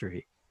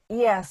industry.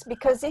 Yes,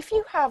 because if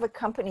you have a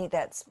company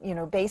that's, you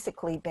know,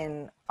 basically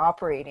been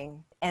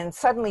operating and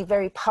suddenly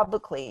very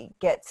publicly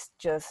gets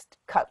just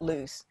cut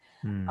loose,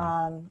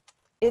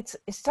 it's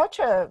such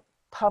a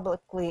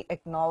publicly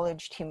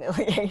acknowledged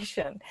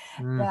humiliation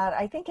that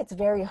I think it's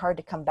very hard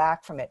to come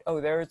back from it. Oh,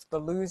 there's the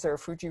loser,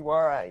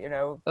 Fujiwara, you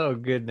know. Oh,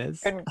 goodness.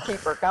 Couldn't keep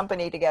her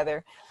company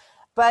together.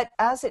 But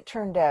as it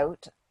turned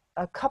out,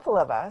 a couple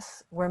of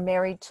us were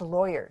married to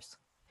lawyers.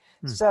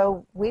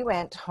 So we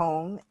went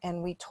home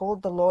and we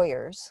told the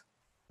lawyers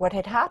what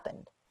had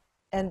happened.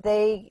 And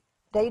they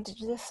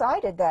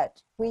decided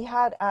that we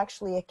had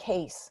actually a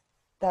case,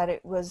 that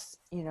it was,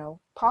 you know,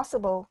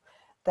 possible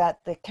that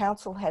the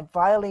council had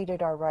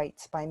violated our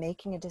rights by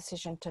making a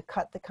decision to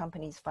cut the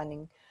company's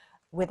funding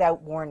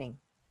without warning.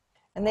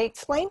 And they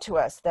explained to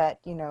us that,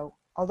 you know,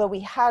 although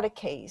we had a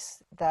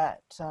case,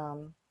 that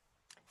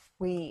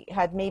we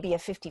had maybe a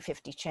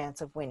 50-50 chance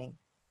of winning.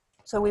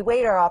 So we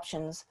weighed our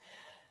options.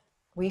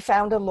 We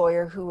found a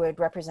lawyer who would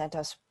represent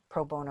us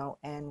pro bono,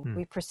 and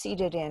we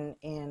proceeded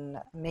in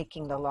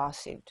making the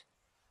lawsuit.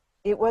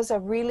 It was a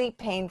really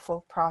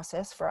painful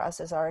process for us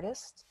as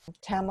artists.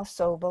 Tama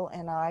Sobel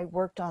and I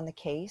worked on the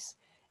case.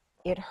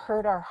 It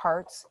hurt our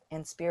hearts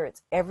and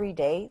spirits every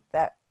day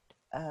that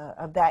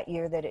of that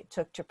year that it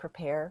took to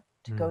prepare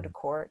to go to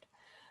court.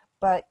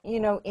 But, you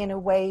know, in a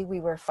way,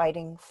 we were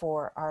fighting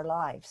for our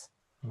lives.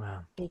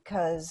 Wow.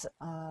 Because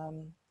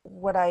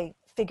what I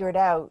figured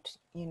out,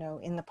 you know,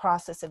 in the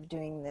process of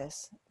doing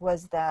this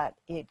was that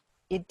it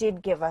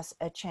did give us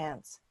a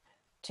chance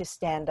to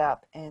stand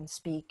up and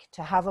speak,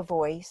 to have a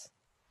voice,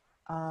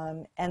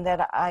 and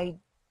that I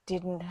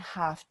didn't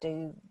have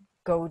to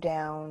go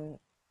down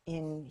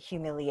in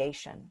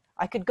humiliation.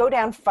 I could go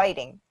down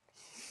fighting,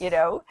 you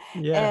know.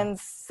 Yeah. And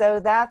so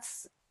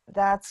that's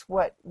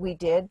what we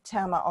did.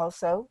 Tama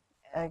also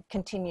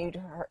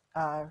continued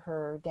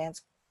her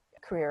dance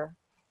career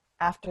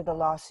after the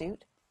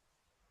lawsuit.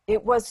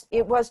 It was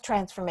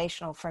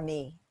transformational for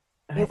me.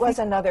 It was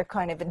another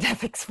kind of a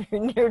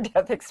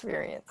near-death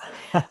experience.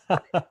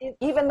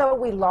 Even though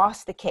we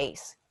lost the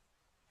case,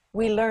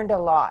 we learned a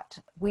lot.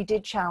 We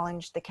did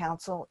challenge the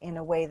council in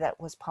a way that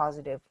was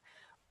positive.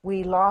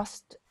 We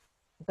lost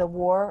the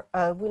war.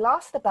 We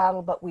lost the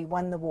battle, but we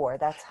won the war.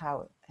 That's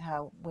how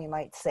we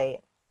might say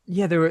it.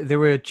 Yeah, there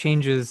were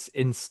changes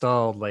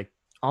installed, like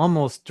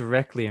almost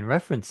directly in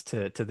reference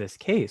to this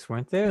case,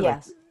 weren't there?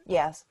 Yes,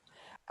 yes.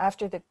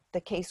 After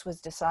the case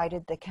was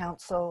decided, the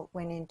council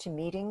went into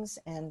meetings,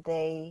 and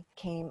they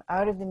came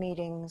out of the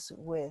meetings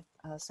with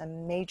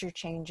some major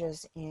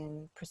changes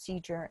in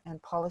procedure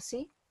and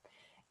policy.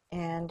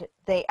 And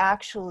they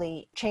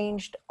actually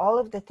changed all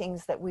of the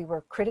things that we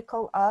were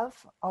critical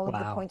of, all of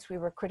the points we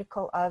were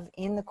critical of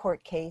in the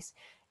court case,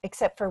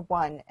 except for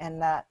one. And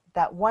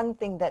that one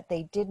thing that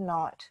they did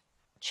not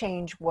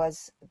change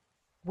was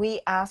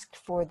we asked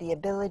for the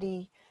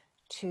ability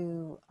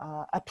to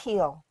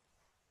appeal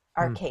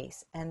our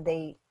case, and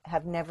they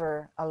have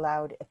never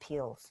allowed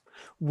appeals.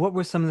 What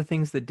were some of the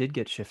things that did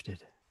get shifted?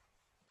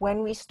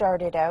 When we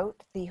started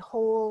out, the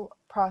whole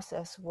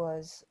process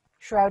was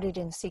shrouded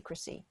in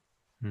secrecy.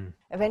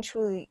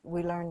 Eventually,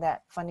 we learned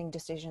that funding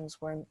decisions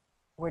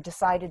were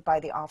decided by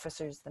the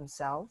officers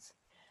themselves.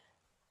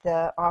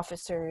 The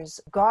officers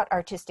got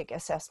artistic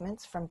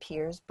assessments from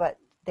peers, but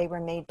they were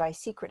made by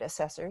secret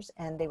assessors,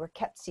 and they were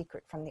kept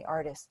secret from the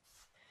artists.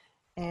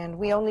 And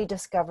we only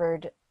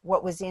discovered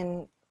what was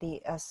in the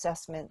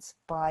assessments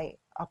by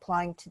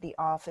applying to the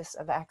Office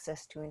of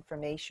Access to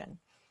Information.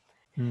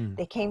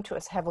 They came to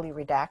us heavily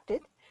redacted,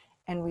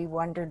 and we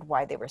wondered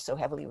why they were so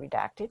heavily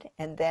redacted.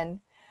 And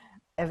then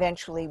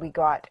eventually we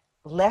got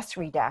less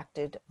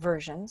redacted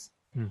versions,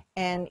 Hmm.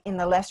 And in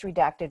the less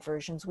redacted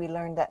versions, we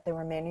learned that there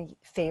were many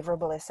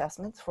favorable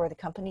assessments for the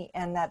company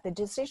and that the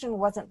decision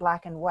wasn't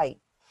black and white.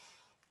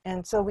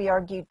 And so we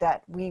argued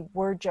that we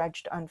were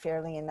judged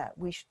unfairly and that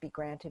we should be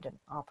granted an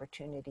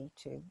opportunity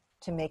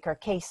to make our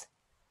case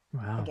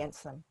Wow.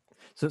 against them.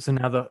 So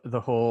now the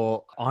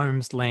whole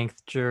arm's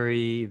length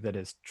jury that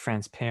is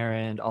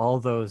transparent, all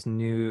those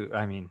new,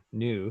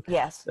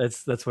 Yes.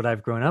 that's what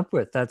I've grown up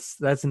with. That's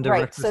in Right.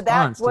 direct So that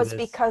response to was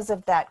this. because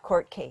of that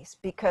court case.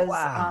 Because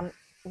Wow.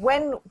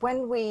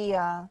 when we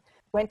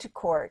went to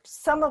court,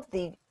 some of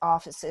the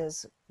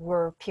offices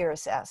were peer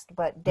assessed,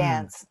 but Hmm.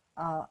 dance,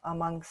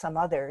 among some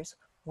others,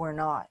 were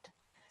not.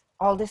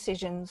 All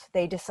decisions,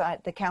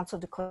 the council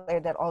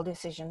declared that all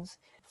decisions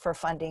for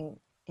funding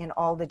in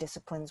all the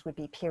disciplines would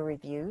be peer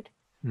reviewed,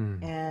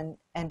 Hmm.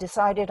 and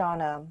decided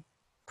on a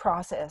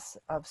process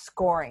of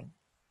scoring,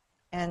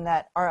 and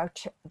that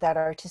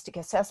artistic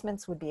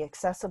assessments would be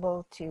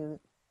accessible to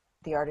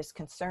the artists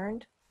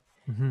concerned,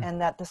 Hmm. and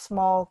that the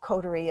small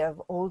coterie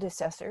of old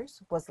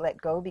assessors was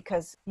let go,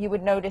 because you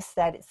would notice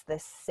that it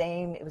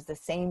was the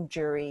same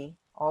jury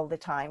all the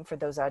time for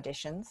those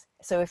auditions.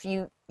 So if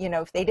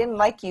they didn't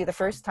like you the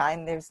first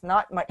time, there's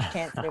not much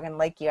chance they're going to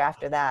like you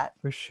after that.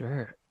 For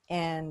sure.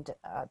 And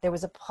there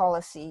was a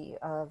policy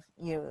of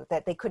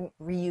that they couldn't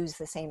reuse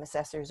the same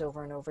assessors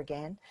over and over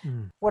again.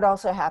 Hmm. What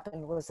also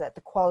happened was that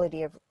the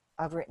quality of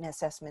written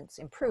assessments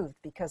improved,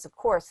 because of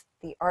course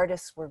the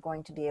artists were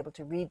going to be able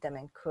to read them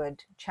and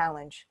could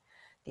challenge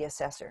the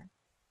assessor.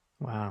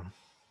 Wow.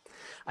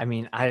 I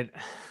mean, I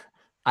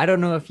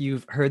don't know if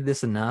you've heard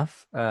this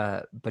enough,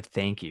 but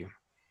thank you.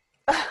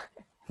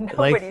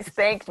 Like, Nobody's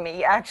thanked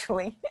me,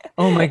 actually.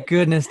 oh my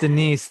goodness,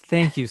 Denise,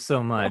 thank you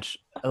so much.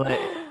 Like,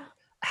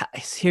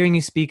 hearing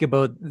you speak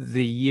about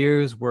the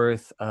year's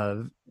worth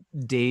of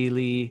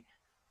daily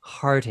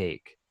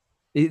heartache.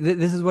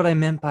 This is what I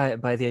meant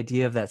by the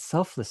idea of that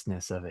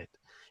selflessness of it,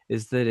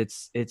 is that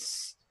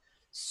it's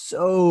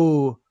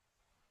so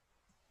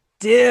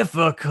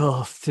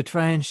difficult to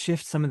try and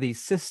shift some of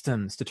these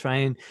systems, to try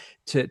and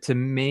to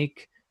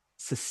make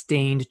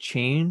sustained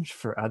change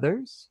for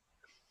others.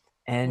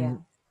 Yeah.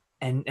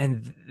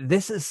 And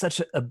this is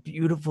such a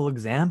beautiful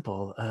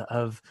example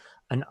of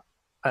an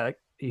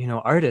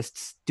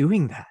artists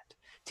doing that,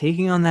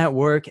 taking on that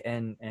work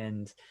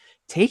and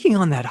taking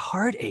on that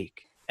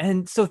heartache.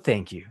 And so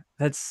thank you.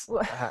 That's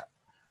Well,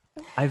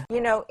 I've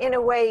in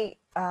a way,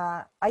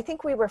 I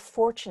think we were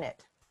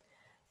fortunate.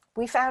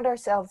 We found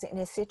ourselves in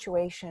a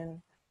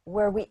situation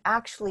where we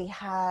actually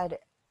had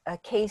a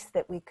case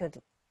that we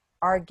could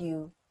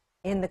argue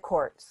in the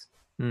courts.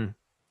 hmm.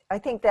 I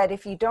think that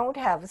if you don't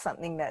have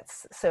something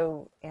that's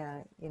so,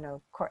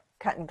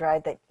 cut and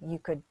dried that you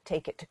could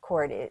take it to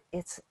court,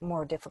 it's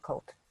more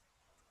difficult.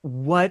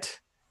 what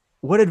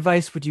what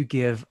advice would you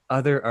give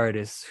other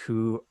artists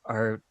who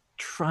are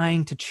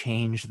trying to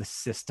change the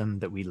system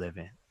that we live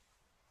in?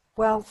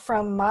 Well,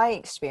 from my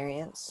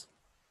experience,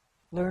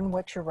 learn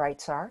what your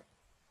rights are,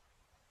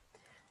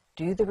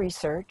 do the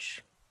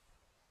research,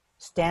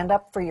 stand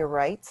up for your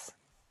rights,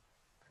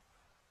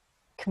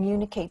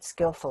 communicate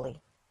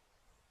skillfully,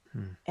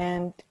 Hmm.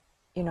 and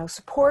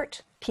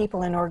support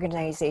people and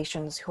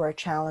organizations who are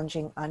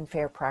challenging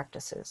unfair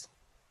practices.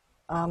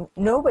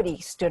 Nobody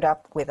stood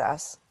up with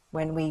us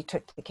when we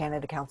took the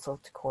Canada Council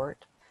to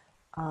court.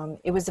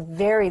 It was a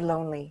very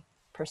lonely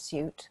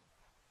pursuit,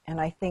 and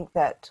I think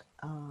that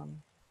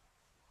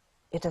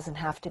it doesn't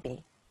have to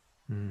be.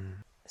 Hmm.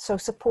 So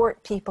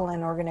support people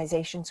and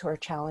organizations who are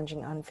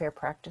challenging unfair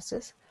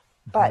practices.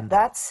 Hmm. But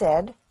that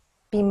said,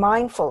 be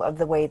mindful of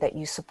the way that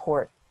you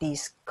support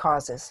these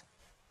causes.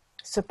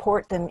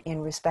 Support them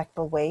in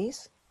respectful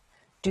ways.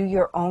 Do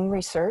your own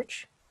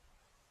research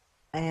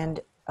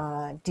and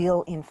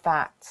deal in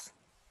facts.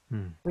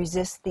 Hmm.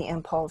 Resist the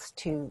impulse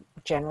to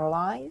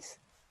generalize.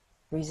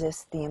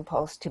 Resist the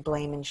impulse to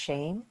blame and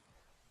shame.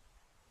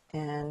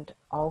 And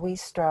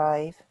always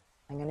strive,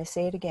 I'm going to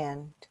say it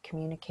again, to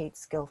communicate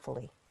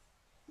skillfully.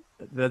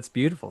 That's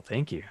beautiful.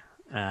 Thank you.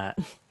 Uh,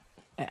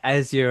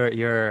 as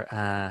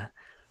you're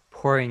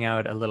pouring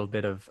out a little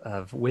bit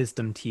of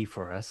wisdom tea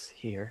for us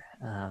here,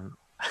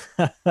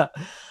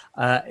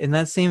 in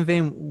that same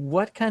vein,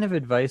 what kind of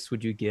advice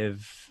would you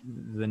give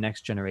the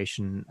next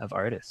generation of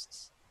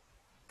artists?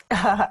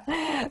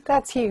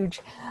 That's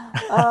huge.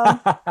 Um,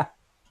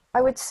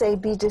 I would say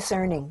be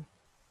discerning.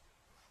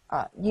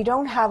 You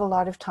don't have a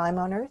lot of time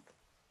on earth,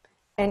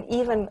 and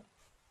even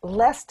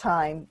less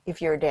time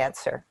if you're a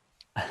dancer.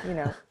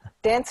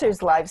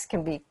 Dancers' lives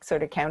can be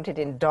sort of counted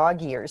in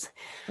dog years.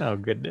 Oh Our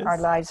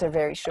goodness. lives are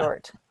very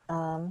short.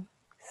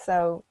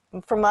 So,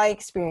 from my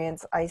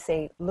experience, I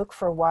say look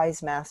for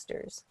wise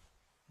masters.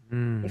 If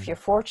Mm. you're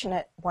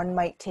fortunate, one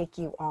might take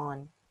you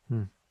on.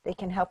 Hmm. They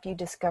can help you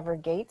discover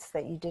gates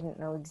that you didn't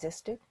know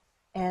existed.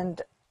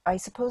 And I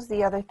suppose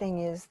the other thing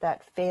is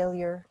that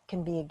failure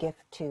can be a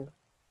gift too.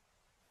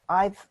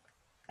 I've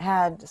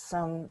had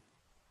some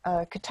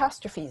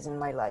catastrophes in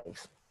my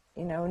life.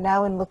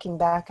 Now in looking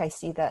back, I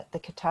see that the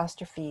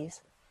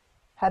catastrophes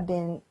have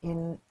been,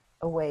 in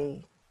a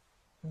way,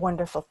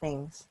 wonderful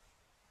things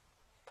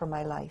for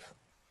my life.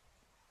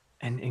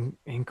 And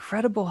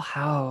incredible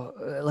how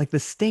like the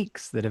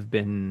stakes that have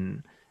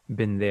been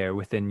there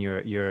within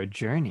your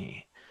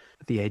journey.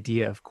 The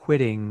idea of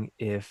quitting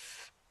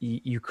if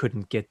you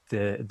couldn't get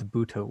the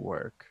Buto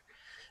work.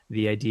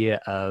 The idea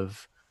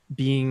of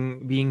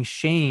being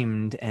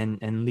shamed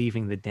and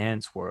leaving the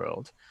dance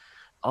world.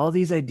 All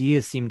these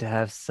ideas seem to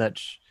have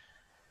such,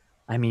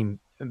 I mean,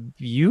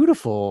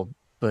 beautiful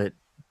but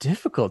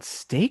difficult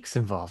stakes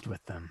involved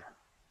with them.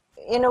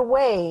 In a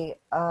way,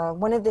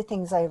 one of the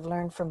things I've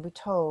learned from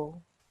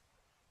Butoh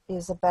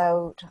is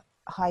about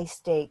high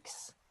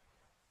stakes.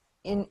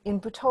 In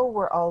Butoh,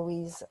 we're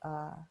always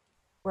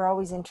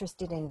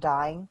interested in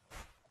dying.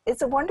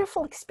 It's a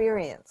wonderful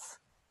experience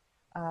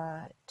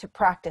to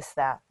practice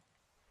that.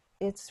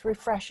 It's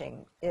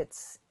refreshing.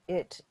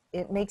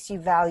 It makes you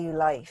value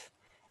life.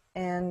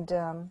 And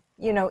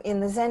in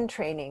the Zen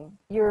training,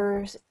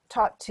 you're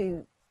taught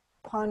to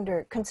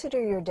consider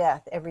your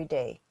death every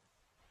day.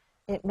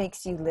 It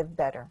makes you live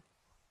better.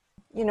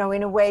 In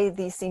a way,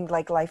 these seemed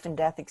like life and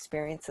death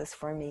experiences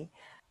for me,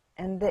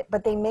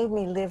 but they made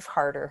me live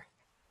harder.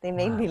 They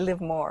made Wow, me live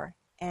more,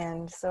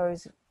 and so I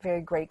was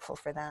very grateful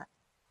for that.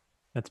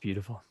 that's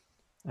beautiful.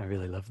 I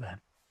really love that.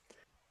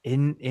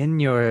 In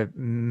your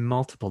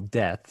multiple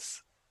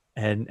deaths,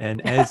 and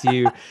as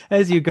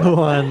you go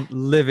on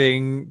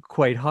living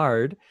quite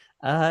hard,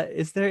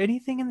 is there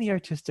anything in the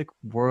artistic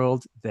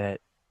world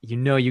that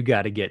you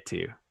got to get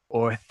to,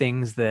 or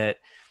things that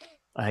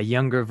a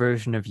younger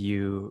version of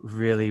you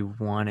really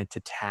wanted to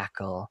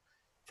tackle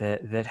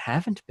that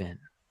haven't been?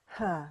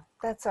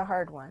 That's a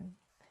hard one.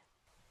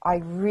 I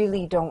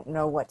really don't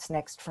know what's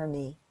next for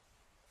me,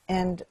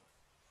 and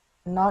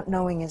not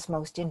knowing is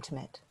most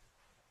intimate.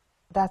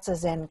 That's a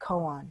Zen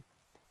koan.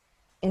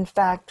 In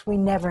fact, we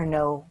never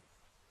know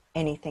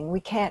anything. We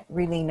can't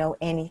really know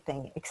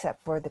anything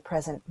except for the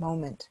present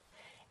moment.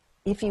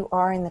 If you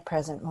are in the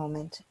present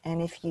moment,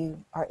 and if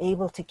you are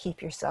able to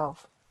keep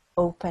yourself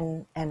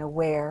open and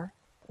aware,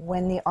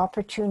 when the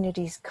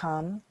opportunities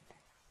come,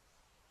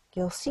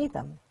 you'll see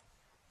them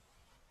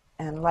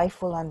and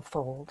life will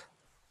unfold.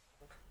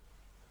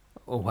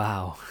 Oh,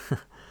 wow.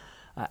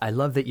 I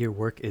love that your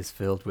work is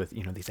filled with,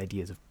 these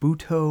ideas of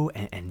Buto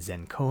and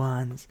Zen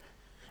koans.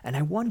 And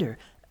I wonder,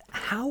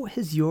 how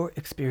has your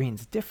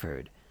experience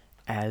differed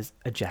as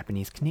a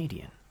Japanese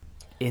Canadian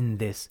in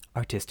this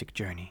artistic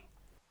journey?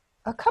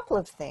 A couple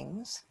of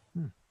things.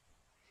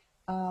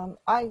 Hmm.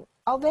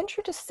 I'll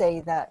venture to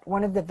say that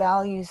one of the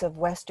values of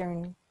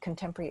Western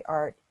contemporary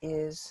art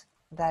is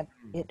that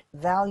it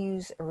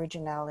values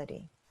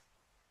originality.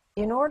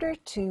 In order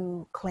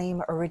to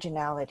claim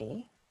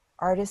originality,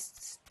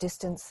 artists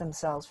distance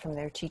themselves from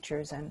their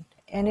teachers and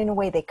in a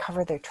way they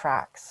cover their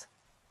tracks.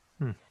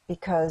 Hmm.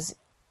 Because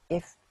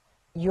if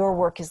your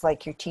work is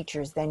like your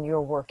teacher's, then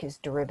your work is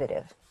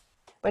derivative.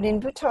 But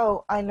in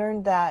Butoh, I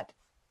learned that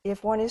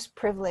if one is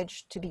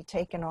privileged to be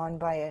taken on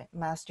by a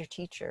master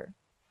teacher,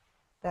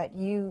 that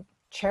you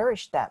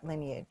cherish that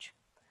lineage.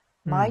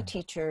 My Hmm.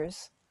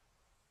 teachers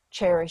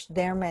cherished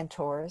their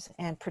mentors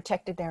and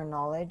protected their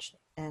knowledge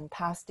and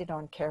passed it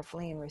on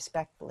carefully and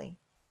respectfully.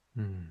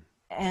 Hmm.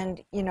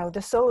 And,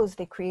 the solos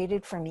they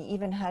created for me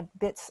even had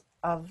bits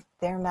of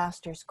their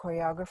master's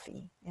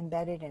choreography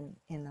embedded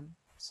in them.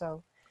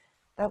 So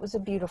that was a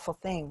beautiful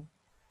thing.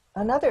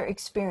 Another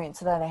experience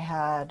that I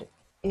had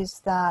is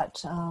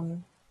that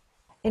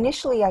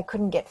initially I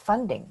couldn't get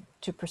funding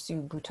to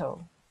pursue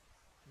Butoh.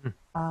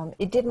 Hmm.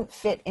 It didn't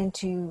fit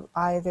into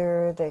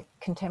either the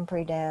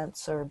contemporary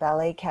dance or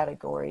ballet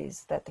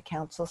categories that the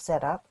council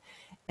set up.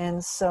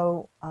 And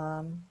so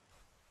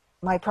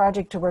my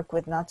project to work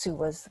with Natsu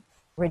was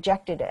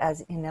rejected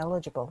as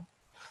ineligible.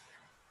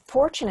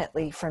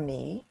 Fortunately for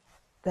me,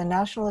 the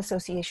National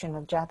Association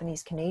of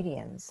Japanese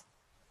Canadians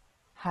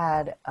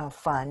had a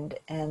fund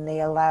and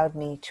they allowed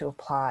me to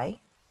apply.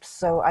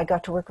 So I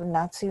got to work with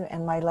Natsu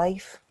and my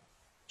life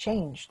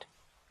changed.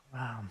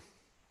 Wow.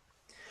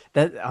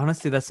 That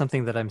honestly, that's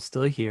something that I'm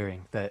still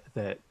hearing,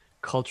 that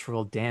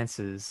cultural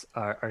dances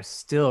are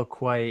still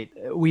quite,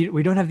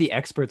 we don't have the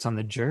experts on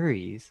the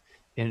juries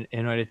in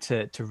order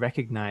to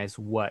recognize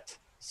what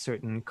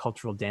certain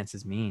cultural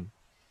dances mean.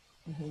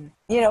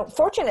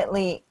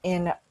 Fortunately,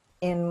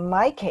 in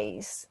my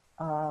case,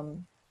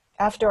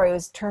 after I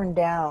was turned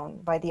down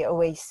by the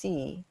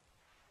OAC,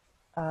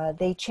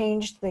 they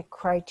changed the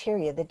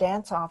criteria. The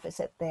dance office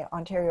at the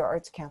Ontario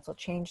Arts Council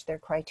changed their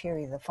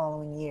criteria the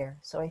following year.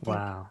 So I think,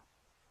 Wow.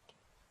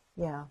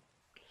 yeah,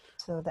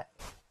 so that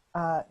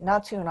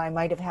Natsu and I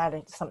might have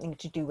had something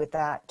to do with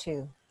that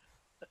too.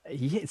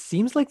 Yeah, it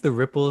seems like the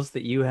ripples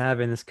that you have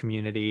in this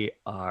community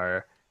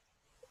are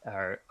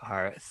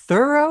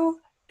thorough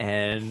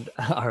and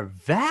are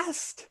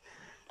vast.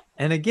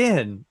 And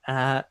again,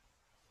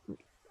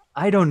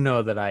 I don't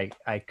know that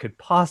I could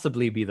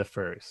possibly be the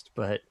first,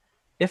 but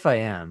if I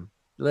am,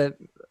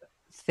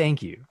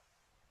 thank you.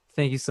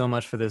 Thank you so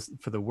much for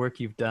the work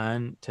you've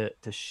done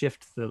to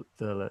shift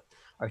the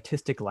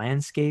artistic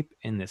landscape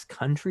in this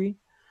country.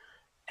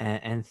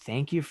 And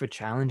thank you for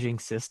challenging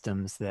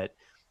systems that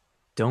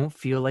don't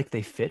feel like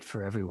they fit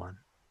for everyone.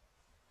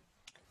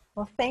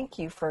 Well, thank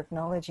you for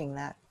acknowledging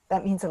that.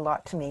 That means a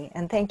lot to me.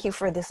 And thank you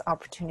for this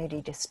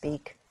opportunity to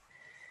speak.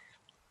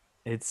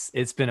 It's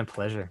been a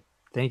pleasure.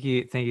 Thank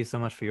you so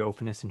much for your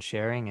openness and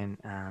sharing, and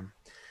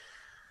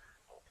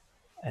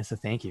so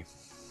thank you.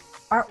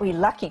 Aren't we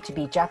lucky to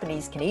be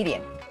Japanese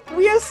Canadian?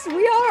 Yes,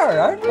 we are,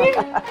 aren't we?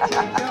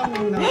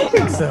 I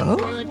think so.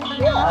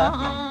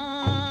 Yeah.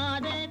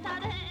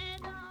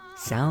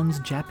 Sounds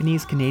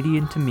Japanese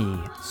Canadian to Me,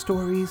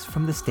 Stories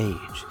from the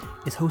Stage,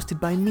 is hosted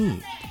by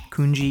me,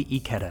 Kunji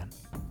Ikeda.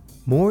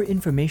 More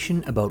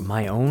information about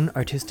my own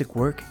artistic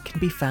work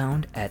can be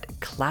found at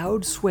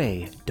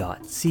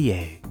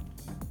cloudsway.ca.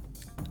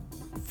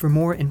 For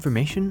more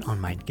information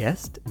on my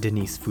guest,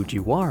 Denise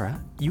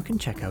Fujiwara, you can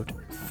check out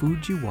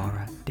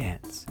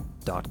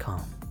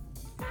fujiwaradance.com.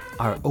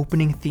 Our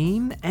opening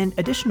theme and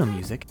additional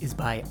music is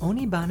by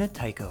Onibana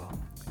Taiko.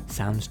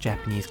 Sounds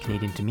Japanese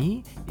Canadian to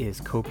Me is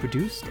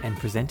co-produced and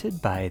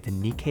presented by the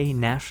Nikkei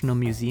National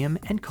Museum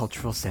and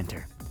Cultural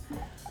Center.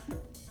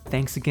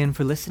 Thanks again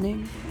for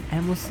listening,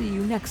 and we'll see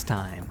you next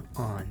time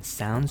on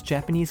Sounds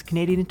Japanese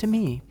Canadian to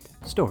Me,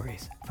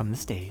 Stories from the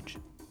Stage.